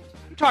games.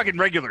 I'm talking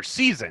regular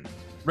season.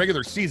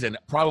 Regular season,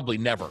 probably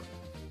never.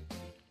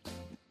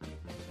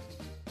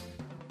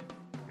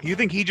 You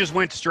think he just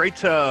went straight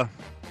to...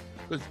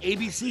 Because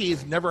ABC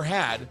has never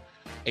had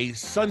a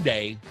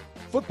Sunday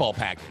football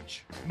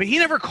package. But he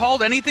never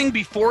called anything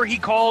before he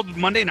called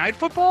Monday Night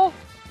Football?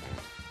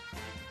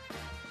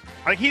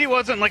 Like, he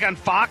wasn't, like, on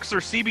Fox or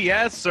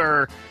CBS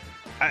or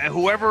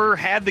whoever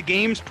had the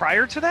games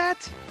prior to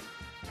that?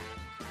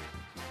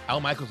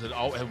 Al Michaels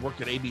had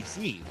worked at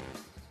ABC.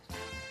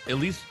 At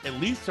least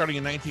starting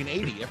in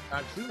 1980, if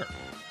not sooner.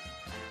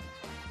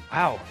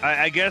 Wow.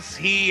 I guess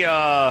he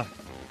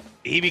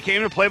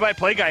became a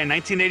play-by-play guy in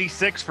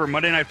 1986 for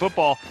Monday Night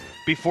Football.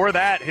 Before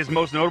that, his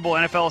most notable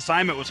NFL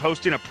assignment was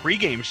hosting a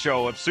pregame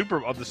show of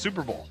the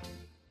Super Bowl.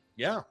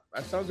 Yeah,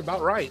 that sounds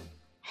about right.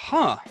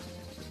 Huh.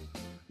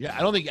 Yeah,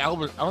 I don't think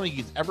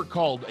he's ever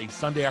called a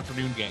Sunday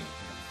afternoon game.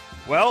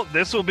 Well,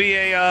 this will be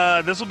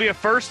a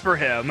first for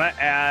him,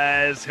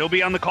 as he'll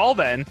be on the call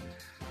then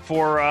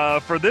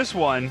for this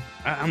one.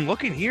 I'm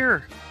looking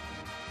here.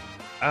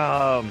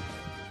 I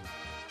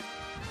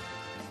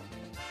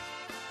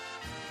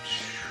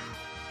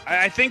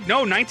think,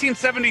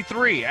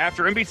 1973,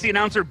 after NBC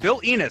announcer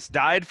Bill Enos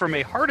died from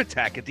a heart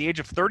attack at the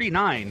age of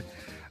 39,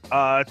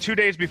 2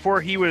 days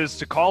before he was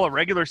to call a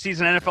regular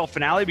season NFL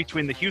finale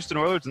between the Houston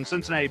Oilers and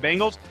Cincinnati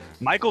Bengals,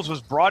 Michaels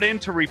was brought in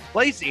to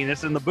replace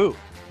Enos in the booth.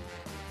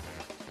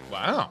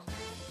 Wow.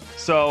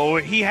 So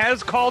he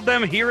has called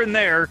them here and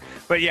there,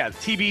 but yeah,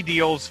 TV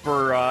deals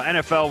for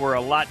NFL were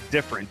a lot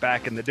different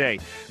back in the day.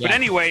 Yeah. But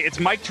anyway, it's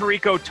Mike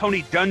Tirico,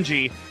 Tony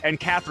Dungy, and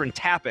Catherine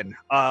Tappan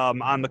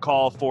on the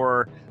call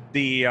for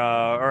the,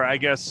 or I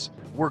guess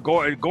we're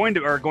going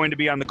to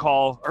be on the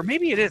call, or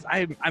maybe it is.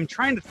 I'm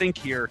trying to think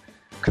here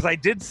because I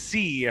did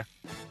see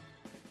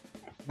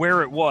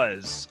where it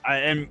was,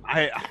 and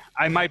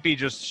I might be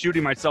just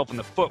shooting myself in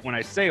the foot when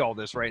I say all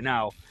this right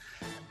now.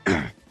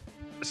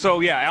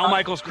 So, yeah, Al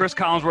Michaels, Chris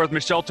Collinsworth,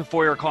 Michelle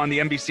Tafoya are calling the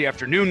NBC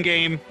afternoon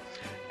game.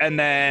 And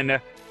then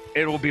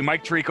it will be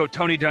Mike Tirico,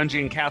 Tony Dungy,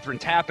 and Catherine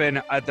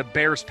Tappan at the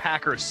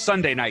Bears-Packers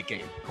Sunday night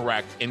game.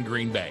 Correct, in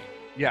Green Bay.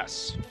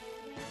 Yes.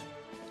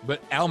 But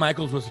Al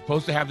Michaels was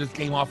supposed to have this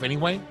game off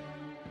anyway?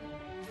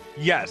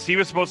 Yes, he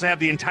was supposed to have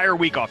the entire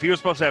week off. He was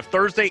supposed to have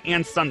Thursday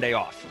and Sunday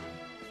off.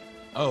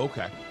 Oh,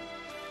 okay.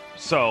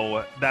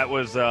 So that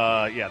was,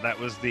 that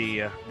was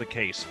the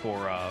case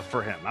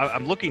for him.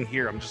 I'm looking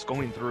here. I'm just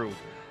going through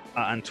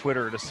on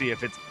Twitter to see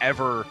if it's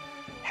ever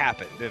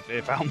happened,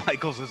 if Al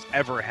Michaels has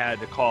ever had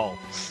to call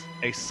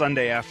a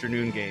Sunday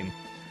afternoon game.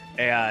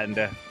 And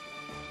I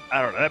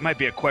don't know, that might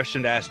be a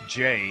question to ask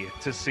Jay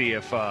to see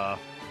if I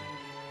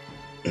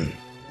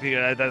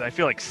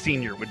feel like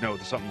Senior would know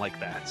something like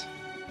that.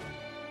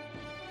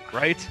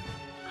 Right?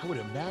 I would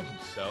imagine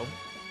so.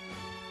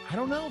 I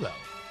don't know, though.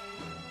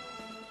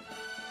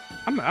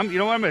 You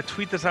know what? I'm going to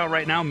tweet this out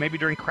right now. Maybe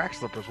during Crack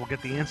Slippers we'll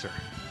get the answer.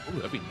 Ooh,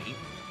 that'd be neat.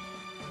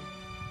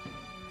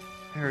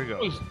 There we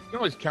go. You can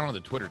always count on the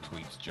Twitter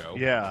tweets, Joe.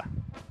 Yeah.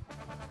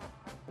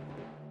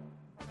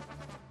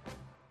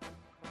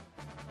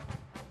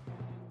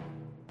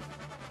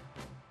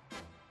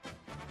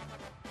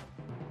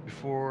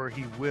 Before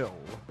he will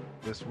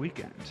this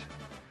weekend.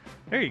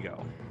 There you go.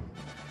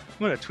 I'm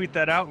going to tweet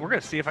that out. We're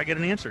going to see if I get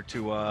an answer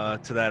to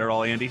that at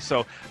all, Andy.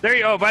 So there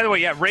you go. By the way,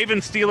 yeah,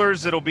 Ravens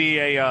Steelers. It'll be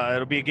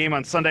a game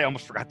on Sunday. I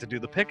almost forgot to do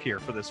the pick here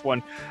for this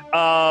one.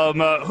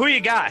 Who you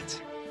got?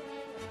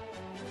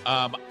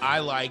 I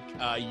like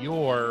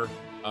your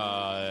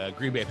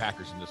Green Bay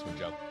Packers in this one,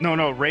 Joe.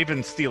 No,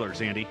 Ravens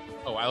Steelers, Andy.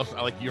 Oh, I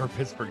like your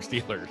Pittsburgh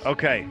Steelers.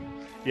 Okay,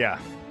 yeah,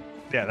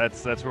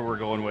 that's what we're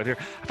going with here.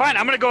 Fine,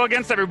 I'm going to go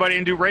against everybody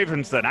and do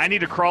Ravens then. I need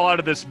to crawl out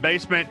of this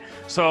basement,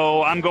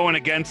 so I'm going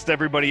against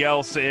everybody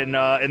else in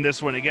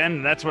this one again.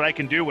 And that's what I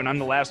can do when I'm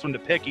the last one to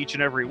pick each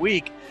and every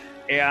week.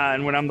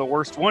 And when I'm the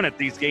worst one at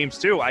these games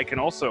too, I can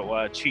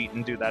also cheat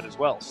and do that as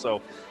well.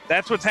 So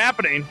that's what's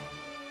happening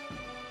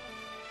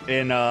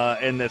in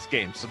this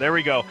game. So there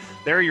we go.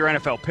 There are your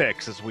NFL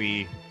picks as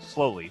we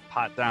slowly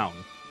pot down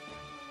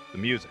the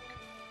music.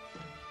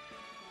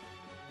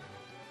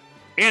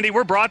 Andy,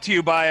 we're brought to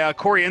you by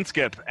Corey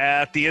Inskip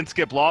at the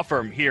Inskip Law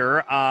Firm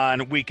here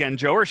on Weekend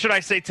Joe, or should I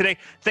say today,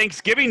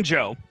 Thanksgiving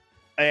Joe,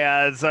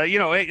 as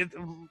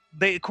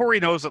Corey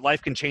knows that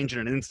life can change in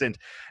an instant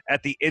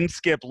at the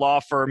Inskip Law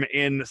Firm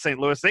in St.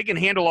 Louis. They can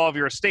handle all of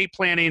your estate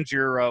plannings,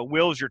 your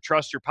wills, your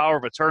trusts, your power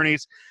of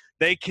attorneys.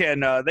 They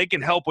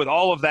can help with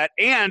all of that,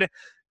 and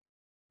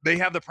they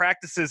have the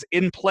practices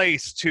in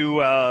place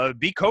to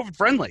be COVID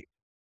friendly.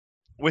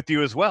 with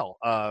you as well.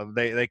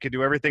 They could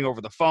do everything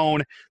over the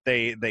phone.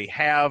 They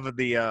have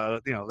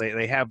the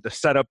they have the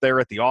setup there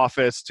at the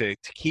office to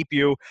keep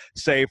you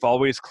safe,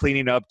 always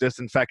cleaning up,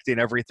 disinfecting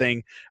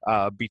everything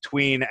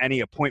between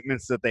any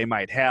appointments that they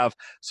might have.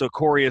 So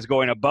Corey is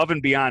going above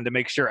and beyond to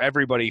make sure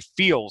everybody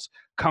feels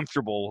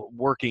comfortable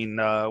working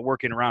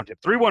around him.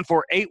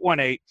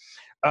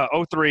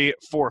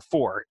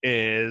 314-818-0344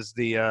 is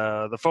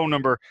the phone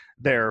number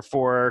there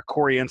for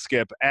Corey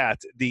Inskip at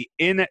the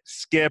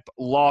Inskip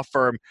Law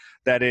Firm.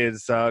 That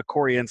is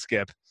Corey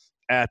Inskip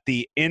at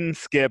the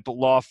Inskip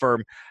Law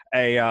Firm,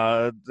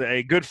 a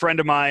good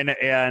friend of mine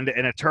and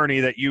an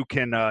attorney that you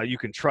can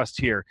trust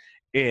here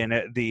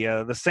in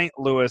the St.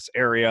 Louis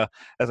area.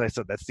 As I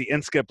said, that's the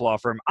Inskip Law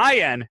Firm.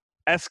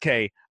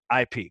 INSKIP.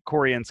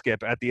 Corey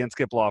Inskip at the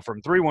Inskip Law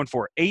Firm.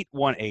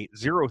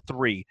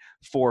 314-818-0344.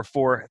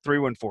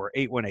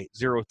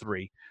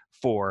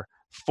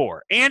 314-818-0344.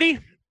 Andy,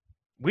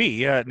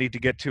 we need to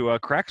get to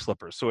crack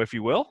slippers. So if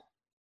you will.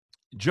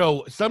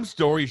 Joe, some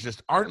stories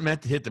just aren't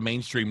meant to hit the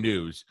mainstream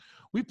news.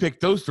 We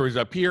picked those stories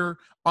up here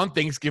on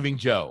Thanksgiving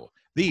Joe.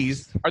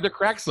 These are the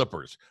crack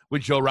slippers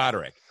with Joe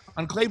Roderick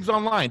on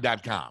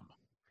claimsonline.com.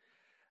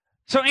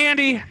 So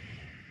Andy,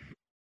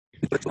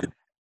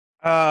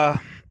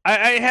 I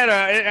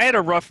had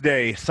a rough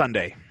day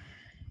Sunday.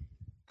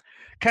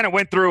 Kind of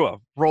went through a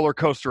roller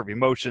coaster of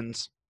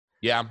emotions.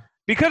 Yeah.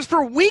 Because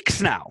for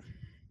weeks now,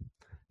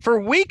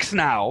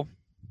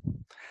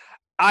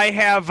 I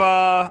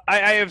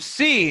have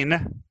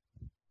seen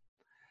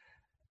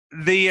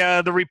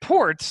the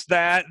reports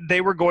that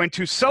they were going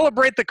to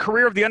celebrate the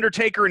career of The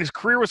Undertaker, and his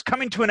career was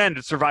coming to an end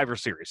at Survivor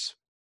Series.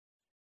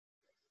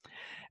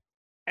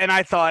 And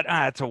I thought,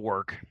 it's a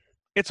work.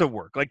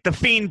 Like the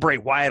Fiend, Bray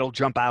Wyatt will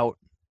jump out,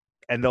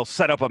 and they'll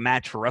set up a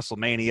match for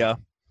WrestleMania.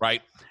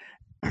 Right.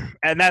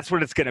 And that's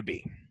what it's going to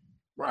be.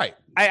 Right.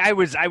 I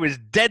was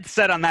dead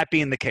set on that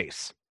being the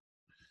case.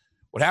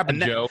 What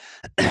happened, Joe?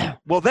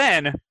 Well,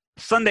 then,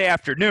 Sunday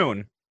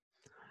afternoon,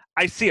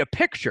 I see a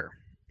picture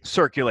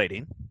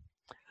circulating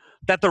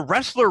that the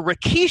wrestler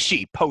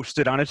Rikishi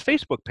posted on his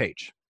Facebook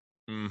page.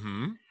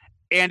 Mm-hmm.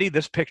 Andy,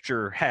 this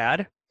picture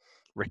had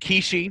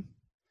Rikishi,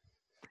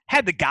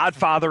 had the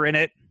Godfather in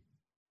it,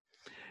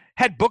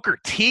 had Booker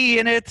T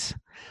in it.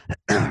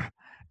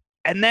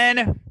 And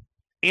then,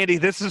 Andy,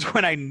 this is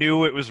when I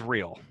knew it was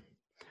real.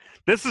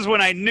 This is when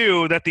I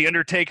knew that The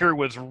Undertaker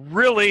was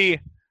really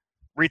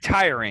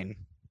retiring.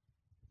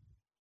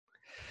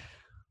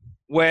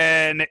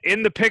 When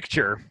in the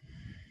picture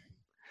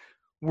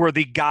were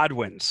the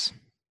Godwins.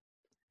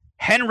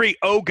 Henry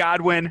O.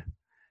 Godwin,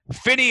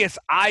 Phineas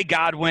I.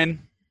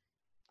 Godwin.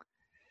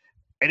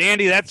 And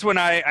Andy, that's when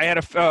I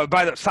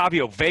had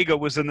Savio Vega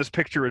was in this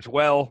picture as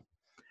well.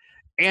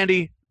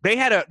 Andy, they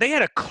had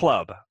a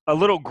club, a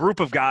little group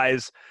of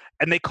guys,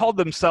 and they called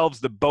themselves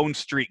the Bone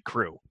Street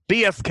Crew.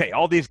 BSK.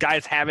 All these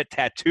guys have it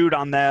tattooed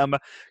on them.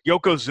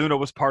 Yokozuna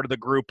was part of the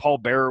group. Paul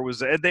Bearer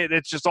was.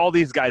 It's just all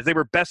these guys. They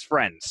were best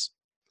friends.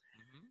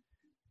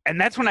 And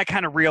that's when I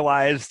kind of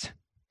realized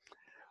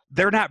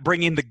they're not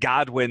bringing the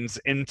Godwins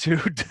into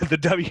the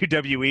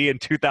WWE in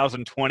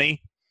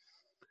 2020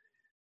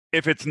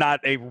 if it's not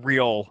a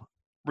real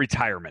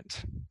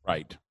retirement.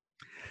 Right.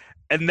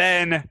 And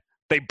then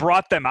they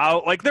brought them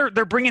out. Like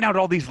they're bringing out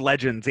all these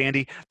legends,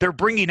 Andy. They're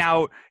bringing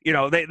out,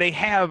 they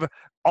have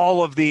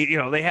all of the,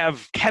 they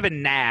have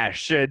Kevin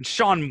Nash and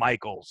Shawn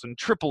Michaels and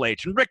Triple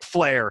H and Ric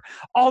Flair.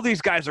 All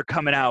these guys are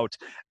coming out.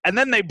 And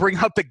then they bring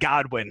out the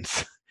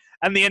Godwins.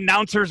 And the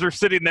announcers are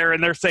sitting there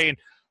and they're saying,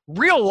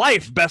 real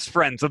life best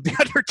friends of The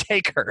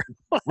Undertaker.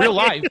 Real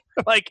life?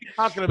 Like, what are you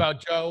talking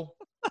about, Joe?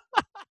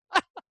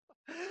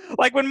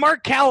 Like when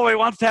Mark Calloway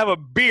wants to have a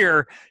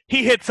beer,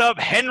 he hits up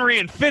Henry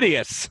and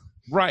Phineas.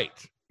 Right.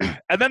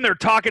 And then they're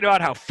talking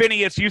about how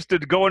Phineas used to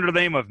go under the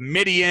name of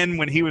Midian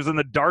when he was in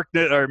the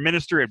darkness or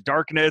Ministry of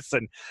Darkness.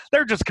 And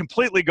they're just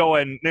completely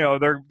going,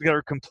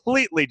 they're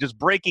completely just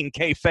breaking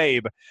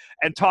kayfabe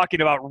and talking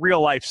about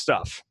real life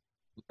stuff.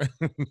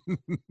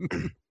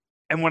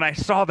 And when I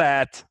saw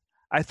that,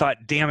 I thought,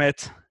 damn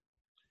it,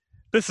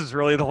 this is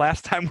really the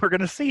last time we're going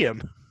to see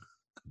him.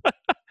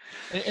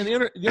 And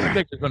the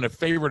Undertaker's been a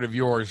favorite of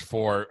yours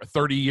for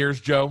 30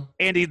 years, Joe?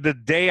 Andy, the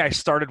day I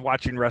started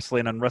watching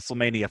wrestling on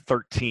WrestleMania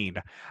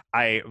 13,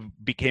 I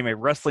became a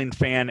wrestling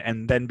fan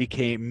and then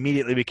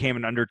immediately became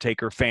an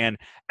Undertaker fan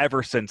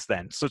ever since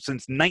then. So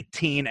since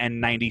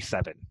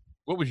 1997.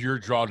 What was your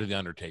draw to The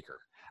Undertaker?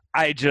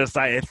 I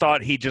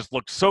thought he just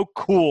looked so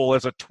cool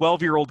as a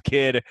 12-year-old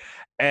kid,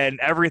 and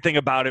everything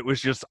about it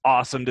was just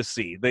awesome to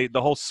see. The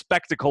whole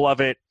spectacle of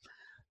it,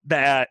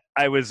 that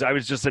I was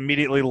just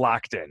immediately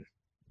locked in.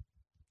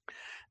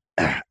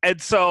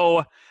 And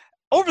so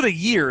over the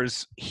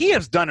years, he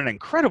has done an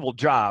incredible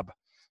job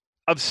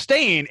of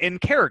staying in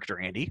character,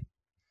 Andy.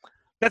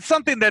 That's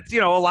something that's,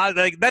 a lot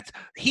of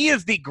he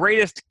is the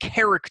greatest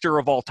character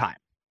of all time.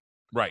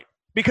 Right.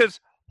 Because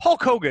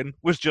Hulk Hogan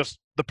was just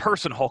the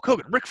person Hulk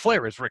Hogan. Ric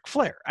Flair is Ric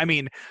Flair. I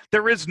mean,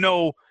 there is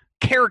no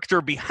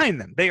character behind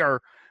them. They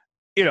are,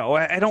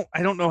 I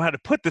don't know how to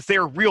put this. They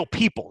are real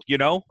people,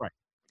 Right.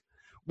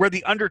 where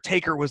the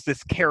Undertaker was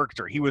this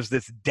character. He was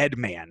this dead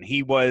man.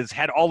 He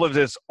had all of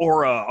this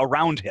aura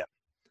around him.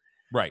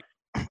 Right.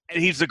 And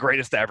he's the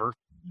greatest to ever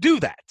do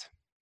that.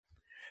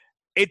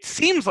 It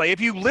seems like if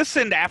you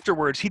listened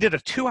afterwards, he did a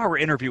 2-hour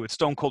interview with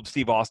Stone Cold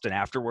Steve Austin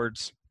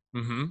afterwards.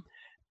 Mm-hmm.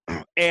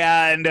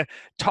 And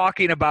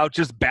talking about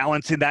just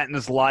balancing that in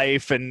his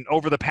life, and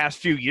over the past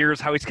few years,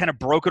 how he's kind of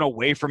broken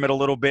away from it a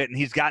little bit, and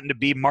he's gotten to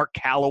be Mark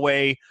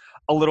Calloway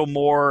a little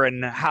more,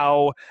 and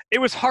how it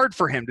was hard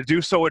for him to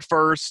do so at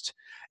first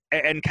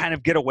and kind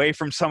of get away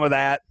from some of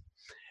that.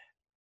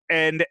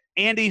 And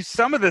Andy,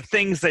 some of the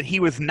things that he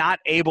was not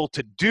able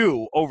to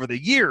do over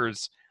the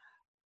years,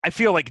 I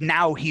feel like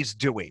now he's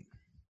doing.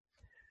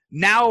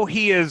 Now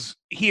he is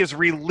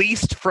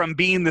released from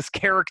being this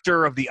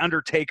character of the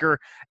Undertaker,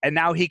 and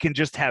now he can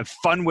just have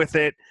fun with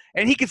it,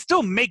 and he can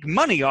still make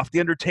money off the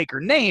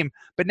Undertaker name,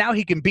 but now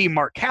he can be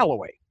Mark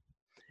Calloway.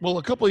 Well,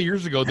 a couple of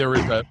years ago, there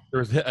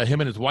was him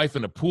and his wife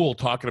in a pool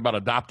talking about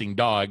adopting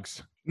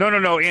dogs.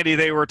 No, Andy,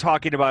 they were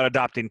talking about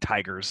adopting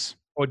tigers.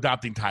 Oh,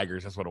 adopting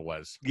tigers, that's what it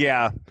was.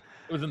 Yeah.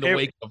 It was in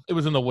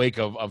the wake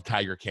of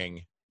Tiger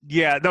King.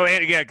 Yeah, no,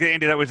 Andy,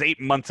 that was 8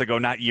 months ago,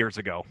 not years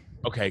ago.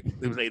 Okay,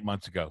 it was 8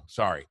 months ago.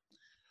 Sorry.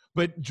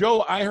 But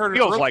Joe, I heard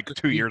feels like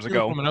 2 years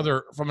ago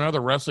from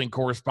another wrestling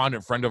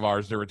correspondent friend of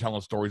ours. They were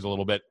telling stories a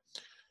little bit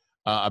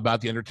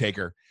about the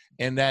Undertaker,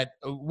 and that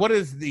what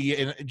is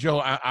the Joe?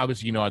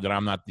 Obviously, you know that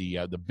I'm not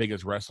the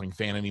biggest wrestling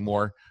fan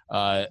anymore.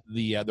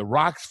 The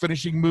Rock's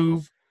finishing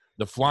move,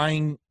 the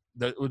flying,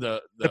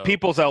 the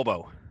people's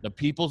elbow,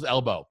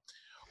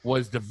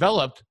 was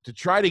developed to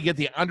try to get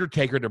the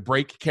Undertaker to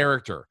break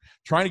character.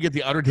 Trying to get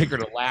the Undertaker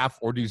to laugh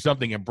or do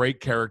something and break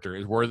character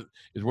is where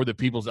the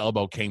people's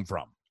elbow came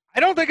from. I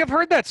don't think I've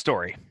heard that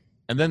story.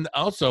 And then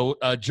also,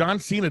 John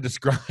Cena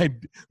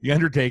described the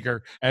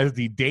Undertaker as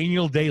the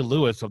Daniel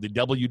Day-Lewis of the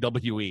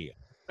WWE.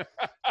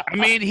 I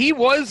mean, he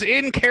was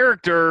in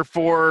character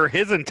for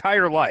his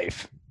entire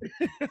life.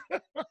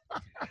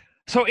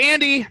 So,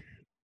 Andy,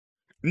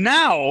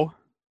 now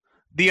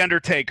the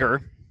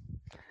Undertaker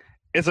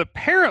is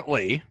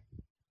apparently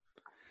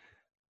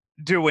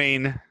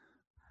doing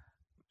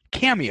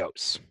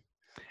cameos.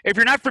 If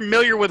you're not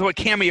familiar with what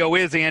cameo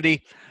is,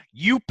 Andy,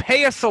 you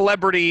pay a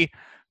celebrity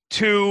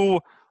to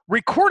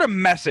record a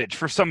message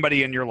for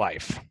somebody in your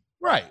life.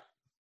 Right.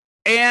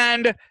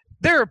 And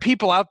there are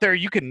people out there,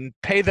 you can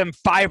pay them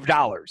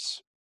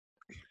 $5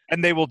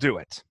 and they will do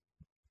it.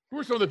 Who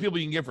are some of the people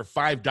you can get for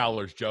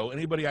 $5, Joe?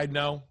 Anybody I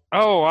know?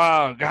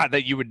 Oh, God,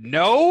 that you would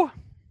know?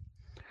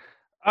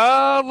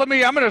 I'm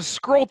going to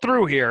scroll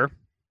through here,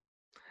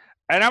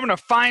 and I'm going to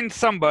find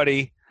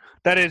somebody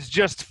that is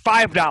just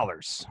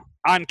 $5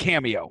 on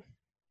Cameo.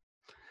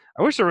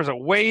 I wish there was a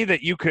way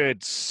that you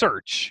could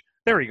search.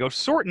 There you go.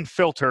 Sort and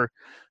filter,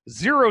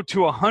 $0 to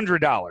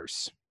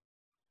 $100.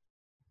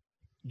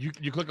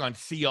 You click on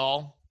see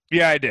all?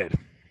 Yeah, I did.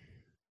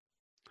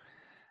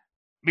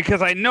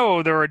 Because I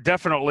know there are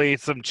definitely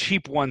some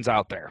cheap ones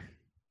out there.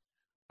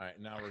 All right,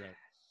 now we're going to.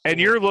 And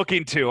you're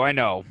looking too, I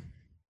know.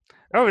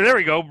 Oh, there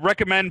we go.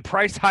 Recommend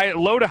price high,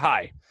 low to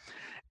high.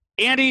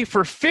 Andy,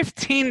 for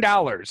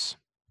 $15,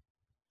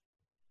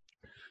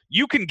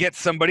 you can get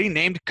somebody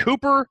named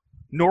Cooper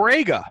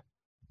Norega.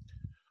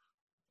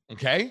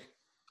 Okay.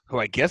 Who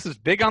I guess is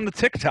big on the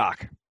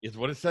TikTok. Is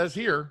what it says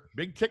here.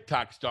 Big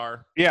TikTok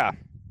star. Yeah.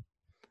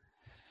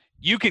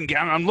 You can get,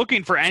 I'm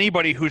looking for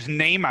anybody whose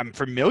name I'm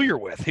familiar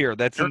with here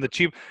that's in the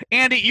cheap.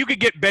 Andy, you could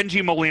get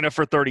Benji Molina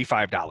for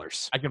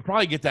 $35. I can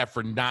probably get that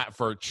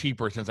for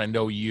cheaper since I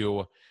know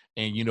you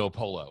and you know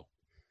Polo.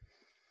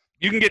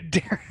 You can get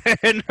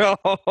Darren.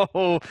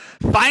 No.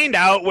 Find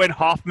out when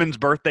Hoffman's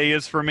birthday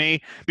is for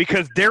me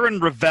because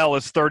Darren Ravel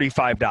is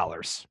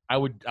 $35.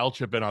 I'll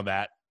chip in on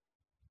that.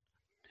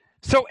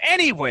 So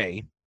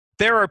anyway,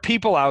 there are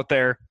people out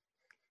there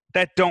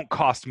that don't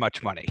cost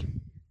much money.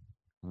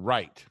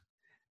 Right.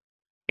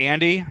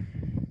 Andy,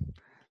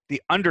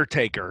 The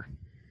Undertaker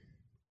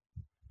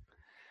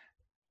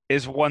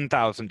is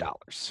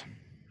 $1,000.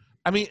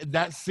 I mean,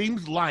 that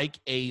seems like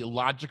a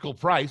logical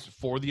price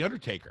for The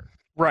Undertaker.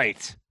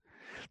 Right.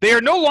 They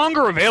are no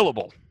longer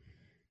available.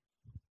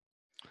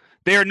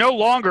 These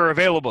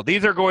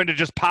are going to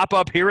just pop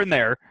up here and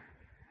there.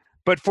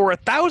 But for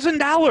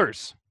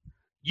 $1,000,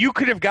 you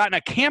could have gotten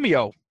a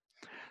cameo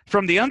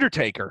from The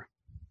Undertaker.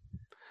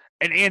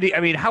 And Andy,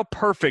 I mean, how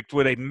perfect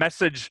would a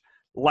message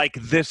like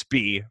this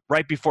be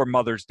right before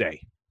Mother's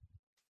Day?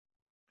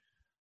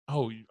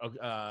 Oh,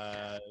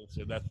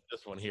 so that's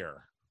this one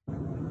here.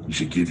 You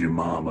should give your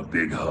mom a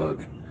big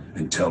hug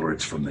and tell her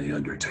it's from The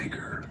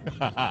Undertaker.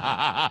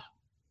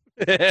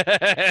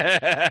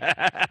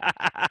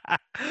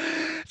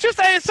 Just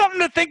something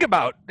to think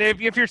about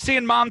if you're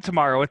seeing Mom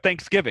tomorrow at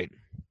Thanksgiving.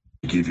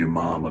 Give your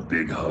mom a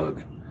big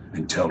hug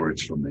and tell her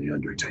it's from The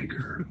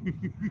Undertaker.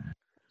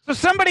 So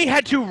somebody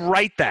had to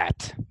write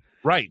that.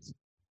 Right.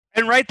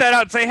 And write that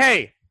out and say,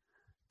 hey,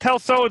 tell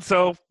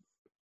so-and-so,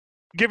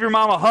 give your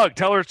mom a hug.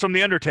 Tell her it's from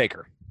The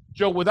Undertaker.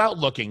 Joe, without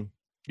looking.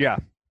 Yeah.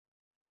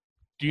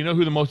 Do you know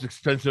who the most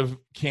expensive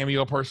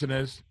cameo person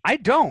is? I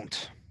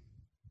don't.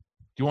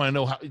 Do you want to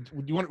know how?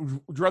 Would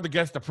you rather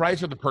guess the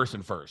price or the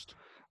person first?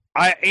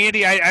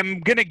 Andy, I'm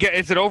gonna get.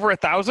 Is it over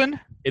 1,000?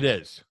 It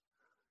is.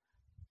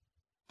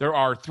 There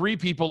are 3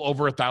 people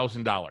over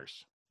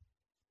 $1,000.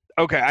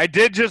 Okay, I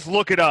did just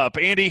look it up.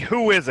 Andy,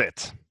 who is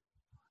it?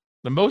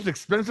 The most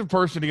expensive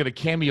person to get a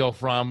cameo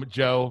from,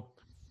 Joe,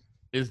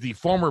 is the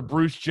former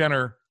Bruce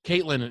Jenner,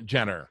 Caitlyn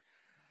Jenner,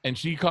 and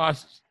she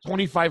costs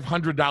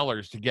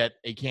 $2,500 to get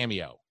a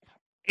cameo.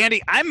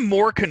 Andy, I'm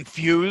more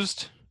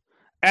confused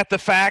at the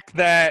fact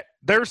that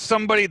there's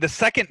somebody. The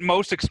second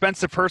most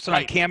expensive person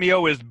on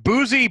Cameo is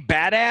Boozy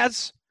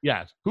Badass.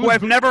 Yes, who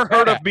I've never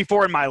heard of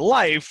before in my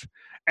life,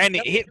 and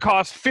it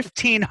costs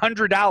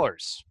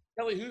 $1,500.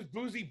 Kelly, who's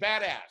Boozy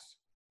Badass?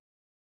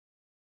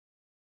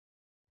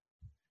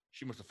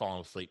 She must have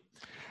fallen asleep.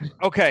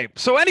 Okay,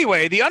 so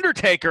anyway, The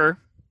Undertaker,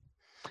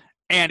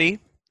 Andy,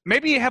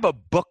 maybe you have a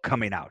book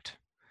coming out,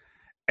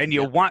 and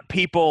you want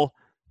people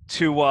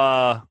to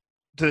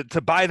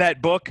buy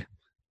that book.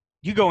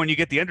 You go and you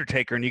get The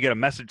Undertaker, and you get a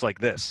message like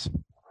this.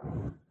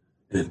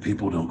 If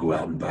people don't go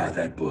out and buy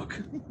that book,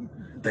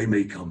 they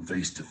may come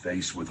face to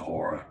face with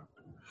horror.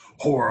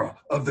 Horror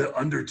of The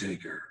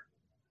Undertaker.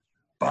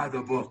 Buy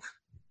the book.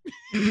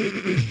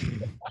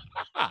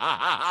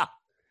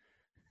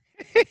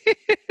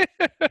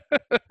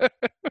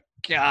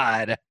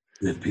 God.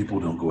 If people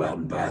don't go out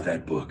and buy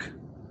that book,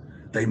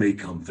 they may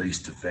come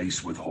face to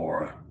face with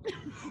horror.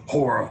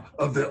 Horror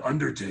of The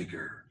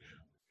Undertaker.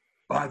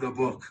 Buy the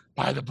book.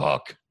 Buy the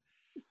book.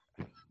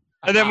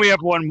 And then we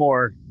have one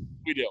more.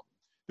 We do.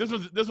 This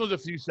was a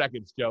few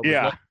seconds, Joe.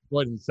 Yeah. Go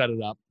ahead and set it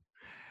up.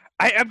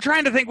 I'm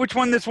trying to think which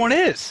one this one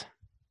is.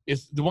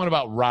 It's the one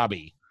about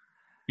Robbie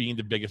being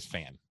the biggest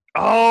fan.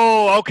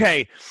 Oh,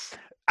 okay.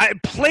 I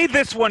play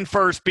this one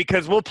first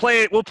because we'll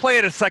play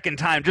it a second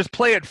time. Just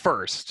play it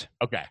first.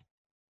 Okay.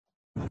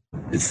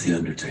 It's The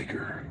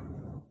Undertaker.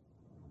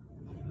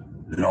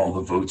 And all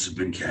the votes have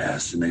been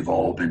cast and they've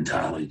all been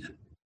tallied.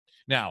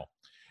 Now,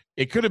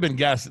 it could have been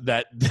guessed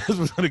that this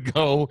was going to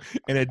go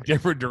in a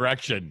different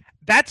direction.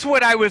 That's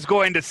what I was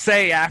going to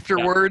say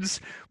afterwards,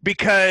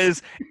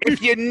 because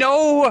if you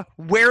know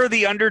where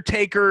The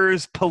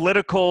Undertaker's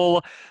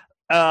political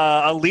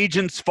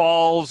allegiance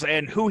falls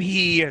and who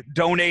he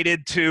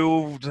donated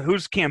to,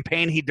 whose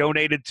campaign he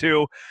donated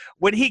to,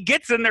 when he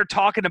gets in there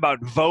talking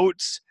about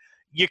votes,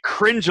 you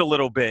cringe a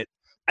little bit.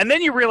 And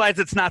then you realize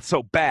it's not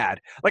so bad.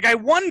 Like, I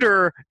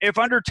wonder if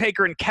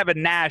Undertaker and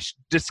Kevin Nash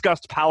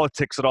discussed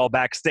politics at all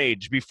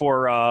backstage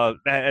before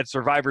at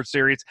Survivor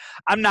Series.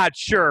 I'm not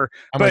sure.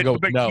 But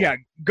no. Yeah,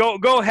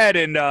 go ahead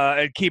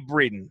and keep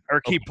reading or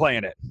keep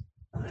playing it.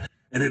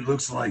 And it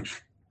looks like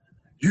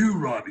you,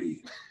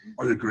 Robbie,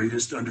 are the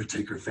greatest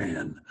Undertaker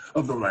fan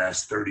of the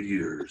last 30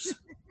 years.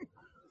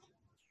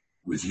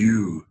 With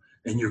you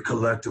and your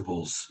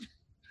collectibles,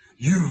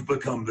 you've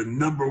become the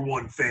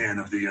 #1 fan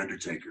of The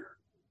Undertaker.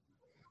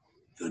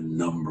 The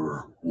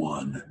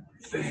 #1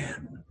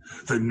 fan.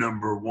 The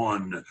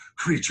 #1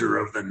 creature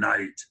of the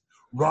night.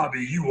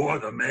 Robbie, you are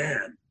the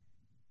man.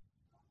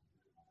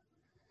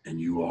 And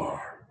you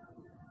are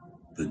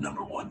the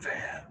 #1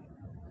 fan.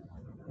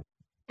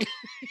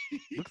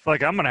 Looks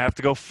like I'm going to have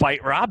to go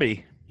fight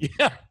Robbie.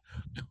 Yeah.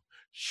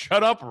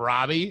 Shut up,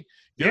 Robbie.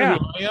 You know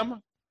who I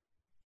am?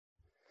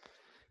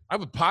 I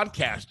have a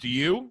podcast. Do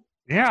you?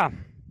 Yeah.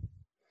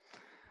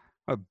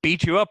 I'll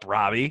beat you up,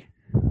 Robbie.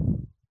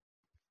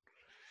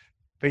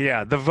 But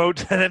yeah, the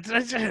vote,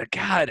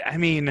 God, I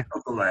mean.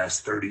 Of the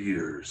last 30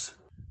 years.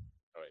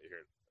 All right,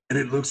 here. And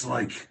it looks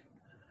like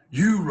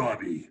you,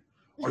 Robbie,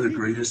 are the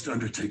greatest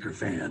Undertaker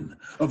fan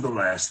of the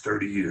last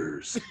 30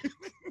 years.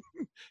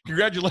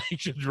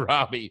 Congratulations,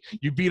 Robbie.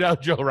 You beat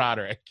out Joe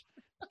Roderick.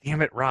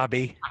 Damn it,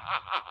 Robbie.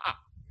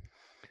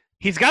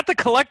 He's got the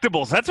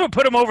collectibles. That's what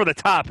put him over the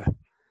top.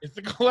 It's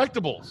the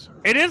collectibles.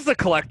 It is the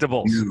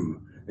collectibles.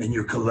 You and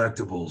your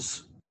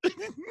collectibles.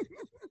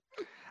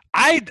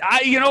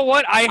 I you know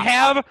what? I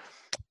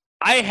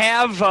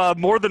have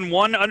more than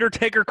one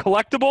Undertaker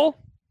collectible.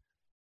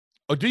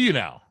 Oh, do you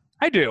now?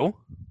 I do.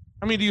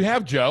 I mean, do you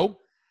have Joe?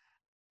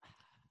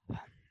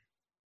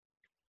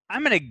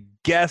 I'm going to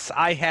guess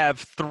I have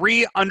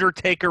 3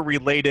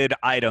 Undertaker-related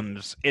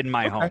items in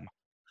my home.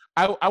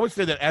 I would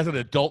say that as an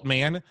adult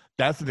man,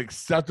 that's an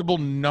acceptable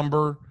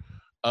number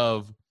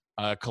of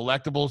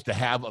collectibles to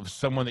have of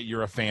someone that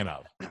you're a fan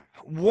of.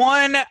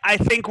 One, I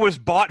think, was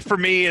bought for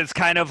me as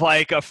kind of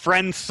like a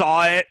friend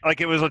saw it. Like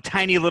it was a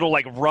tiny little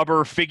like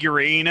rubber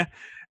figurine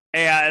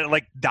at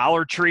like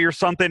Dollar Tree or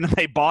something.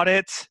 They bought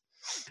it.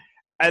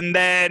 And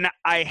then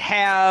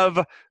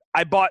I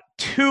bought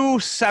 2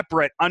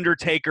 separate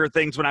Undertaker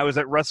things when I was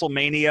at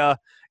WrestleMania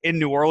in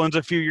New Orleans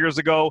a few years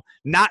ago,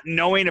 not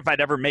knowing if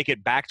I'd ever make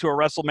it back to a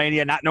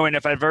WrestleMania, not knowing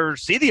if I'd ever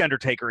see The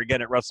Undertaker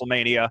again at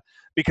WrestleMania,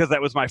 because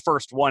that was my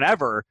first one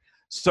ever.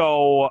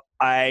 So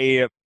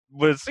I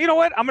was, you know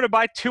what? I'm going to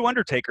buy 2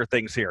 Undertaker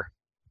things here.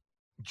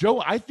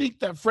 Joe, I think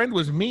that friend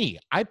was me.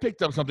 I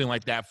picked up something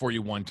like that for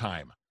you one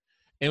time.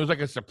 And it was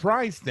like a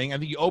surprise thing. I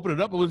think you opened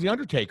it up. It was The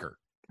Undertaker.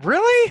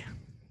 Really?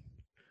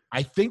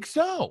 I think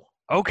so.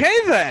 Okay,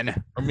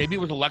 then. Or maybe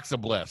it was Alexa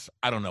Bliss.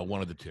 I don't know.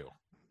 One of the 2.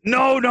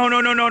 No.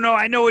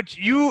 I know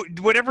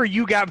whatever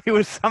you got me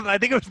was something. I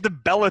think it was the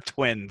Bella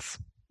Twins.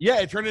 Yeah,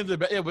 it turned into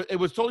it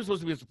was totally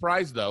supposed to be a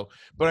surprise though.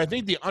 But I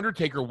think the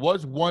Undertaker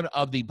was one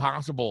of the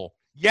possible.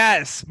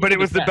 Yes, but it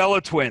was the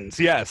Bella Twins.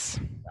 Yes.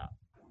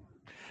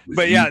 With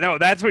But you yeah, no,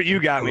 that's what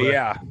you got me.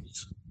 Yeah.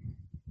 collectibles,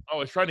 I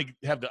was trying to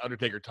have the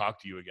Undertaker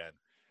talk to you again.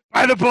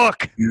 Buy the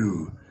book.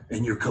 You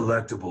and your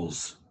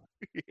collectibles.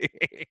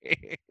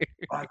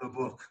 Buy the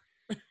book.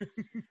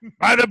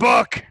 Buy the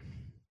book.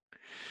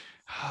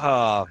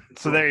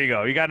 So there you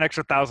go. You got an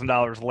extra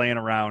 $1,000 laying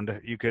around.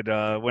 You could,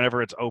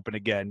 whenever it's open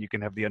again, you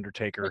can have the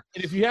Undertaker.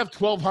 And if you have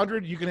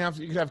 1,200, you can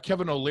have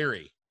Kevin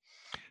O'Leary.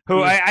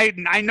 Who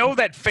I know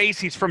that face.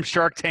 He's from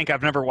Shark Tank.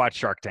 I've never watched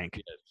Shark Tank.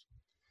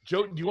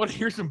 Joe, do you want to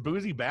hear some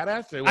boozy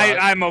badass?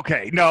 I'm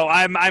okay. No,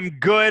 I'm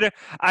good.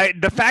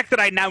 The fact that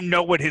I now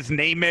know what his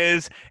name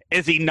is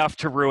enough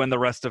to ruin the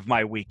rest of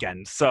my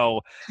weekend. So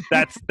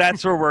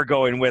that's where we're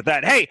going with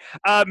that. Hey,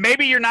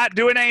 maybe you're not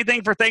doing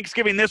anything for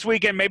Thanksgiving this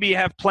weekend. Maybe you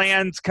have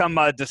plans come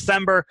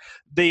December.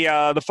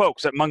 The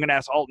folks at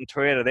Munganass Alton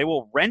Toyota, they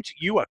will rent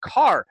you a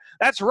car.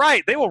 That's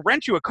right. They will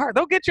rent you a car.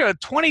 They'll get you a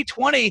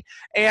 2020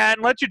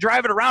 and let you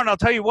drive it around. I'll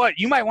tell you what,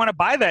 you might want to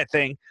buy that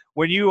thing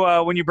when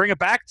you bring it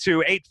back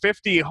to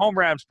 850 Home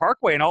Rams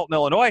Parkway in Alton,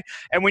 Illinois.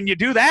 And when you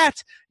do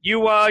that,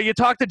 you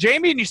talk to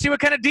Jamie and you see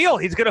what kind of deal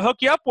he's going to hook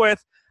you up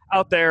with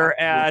out there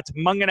at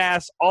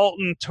Munganass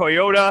Alton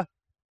Toyota.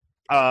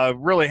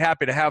 Really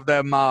happy to have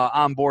them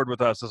on board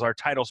with us as our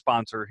title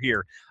sponsor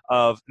here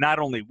of not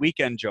only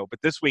Weekend Joe, but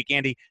this week,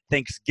 Andy,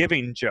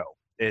 Thanksgiving Joe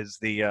is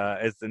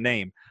the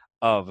name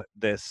of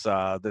this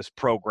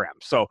program.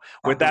 So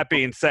with that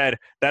being said,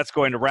 that's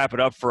going to wrap it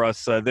up for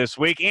us this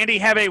week. Andy,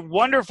 have a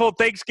wonderful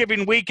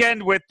Thanksgiving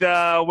weekend with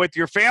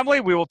your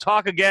family. We will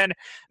talk again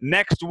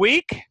next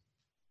week.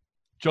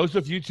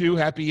 Joseph, you too.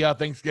 Happy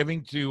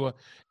Thanksgiving to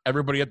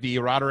everybody at the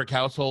Roderick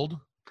household.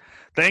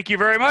 Thank you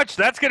very much.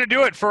 That's going to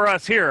do it for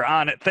us here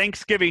on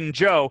Thanksgiving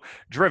Joe,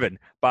 driven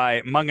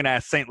by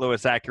Munganass St.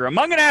 Louis Acura.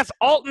 Munganass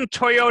Alton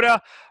Toyota,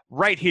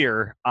 right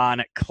here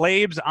on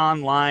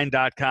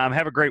ClaibsOnline.com.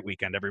 Have a great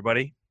weekend,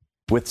 everybody.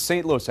 With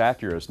St. Louis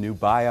Acura's new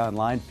Buy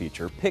Online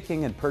feature,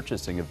 picking and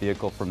purchasing a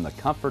vehicle from the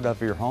comfort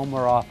of your home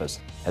or office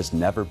has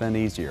never been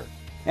easier.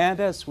 And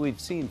as we've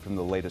seen from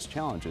the latest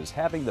challenges,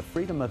 having the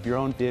freedom of your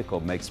own vehicle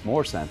makes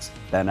more sense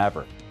than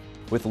ever.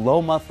 With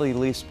low monthly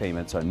lease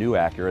payments on new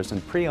Acuras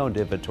and pre-owned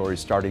inventory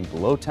starting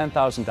below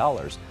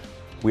 $10,000,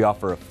 we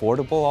offer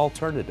affordable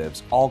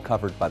alternatives, all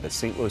covered by the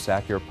St. Louis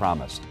Acura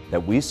promise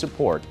that we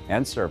support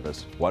and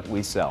service what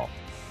we sell.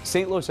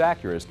 St. Louis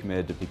Acura is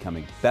committed to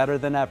becoming better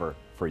than ever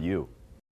for you.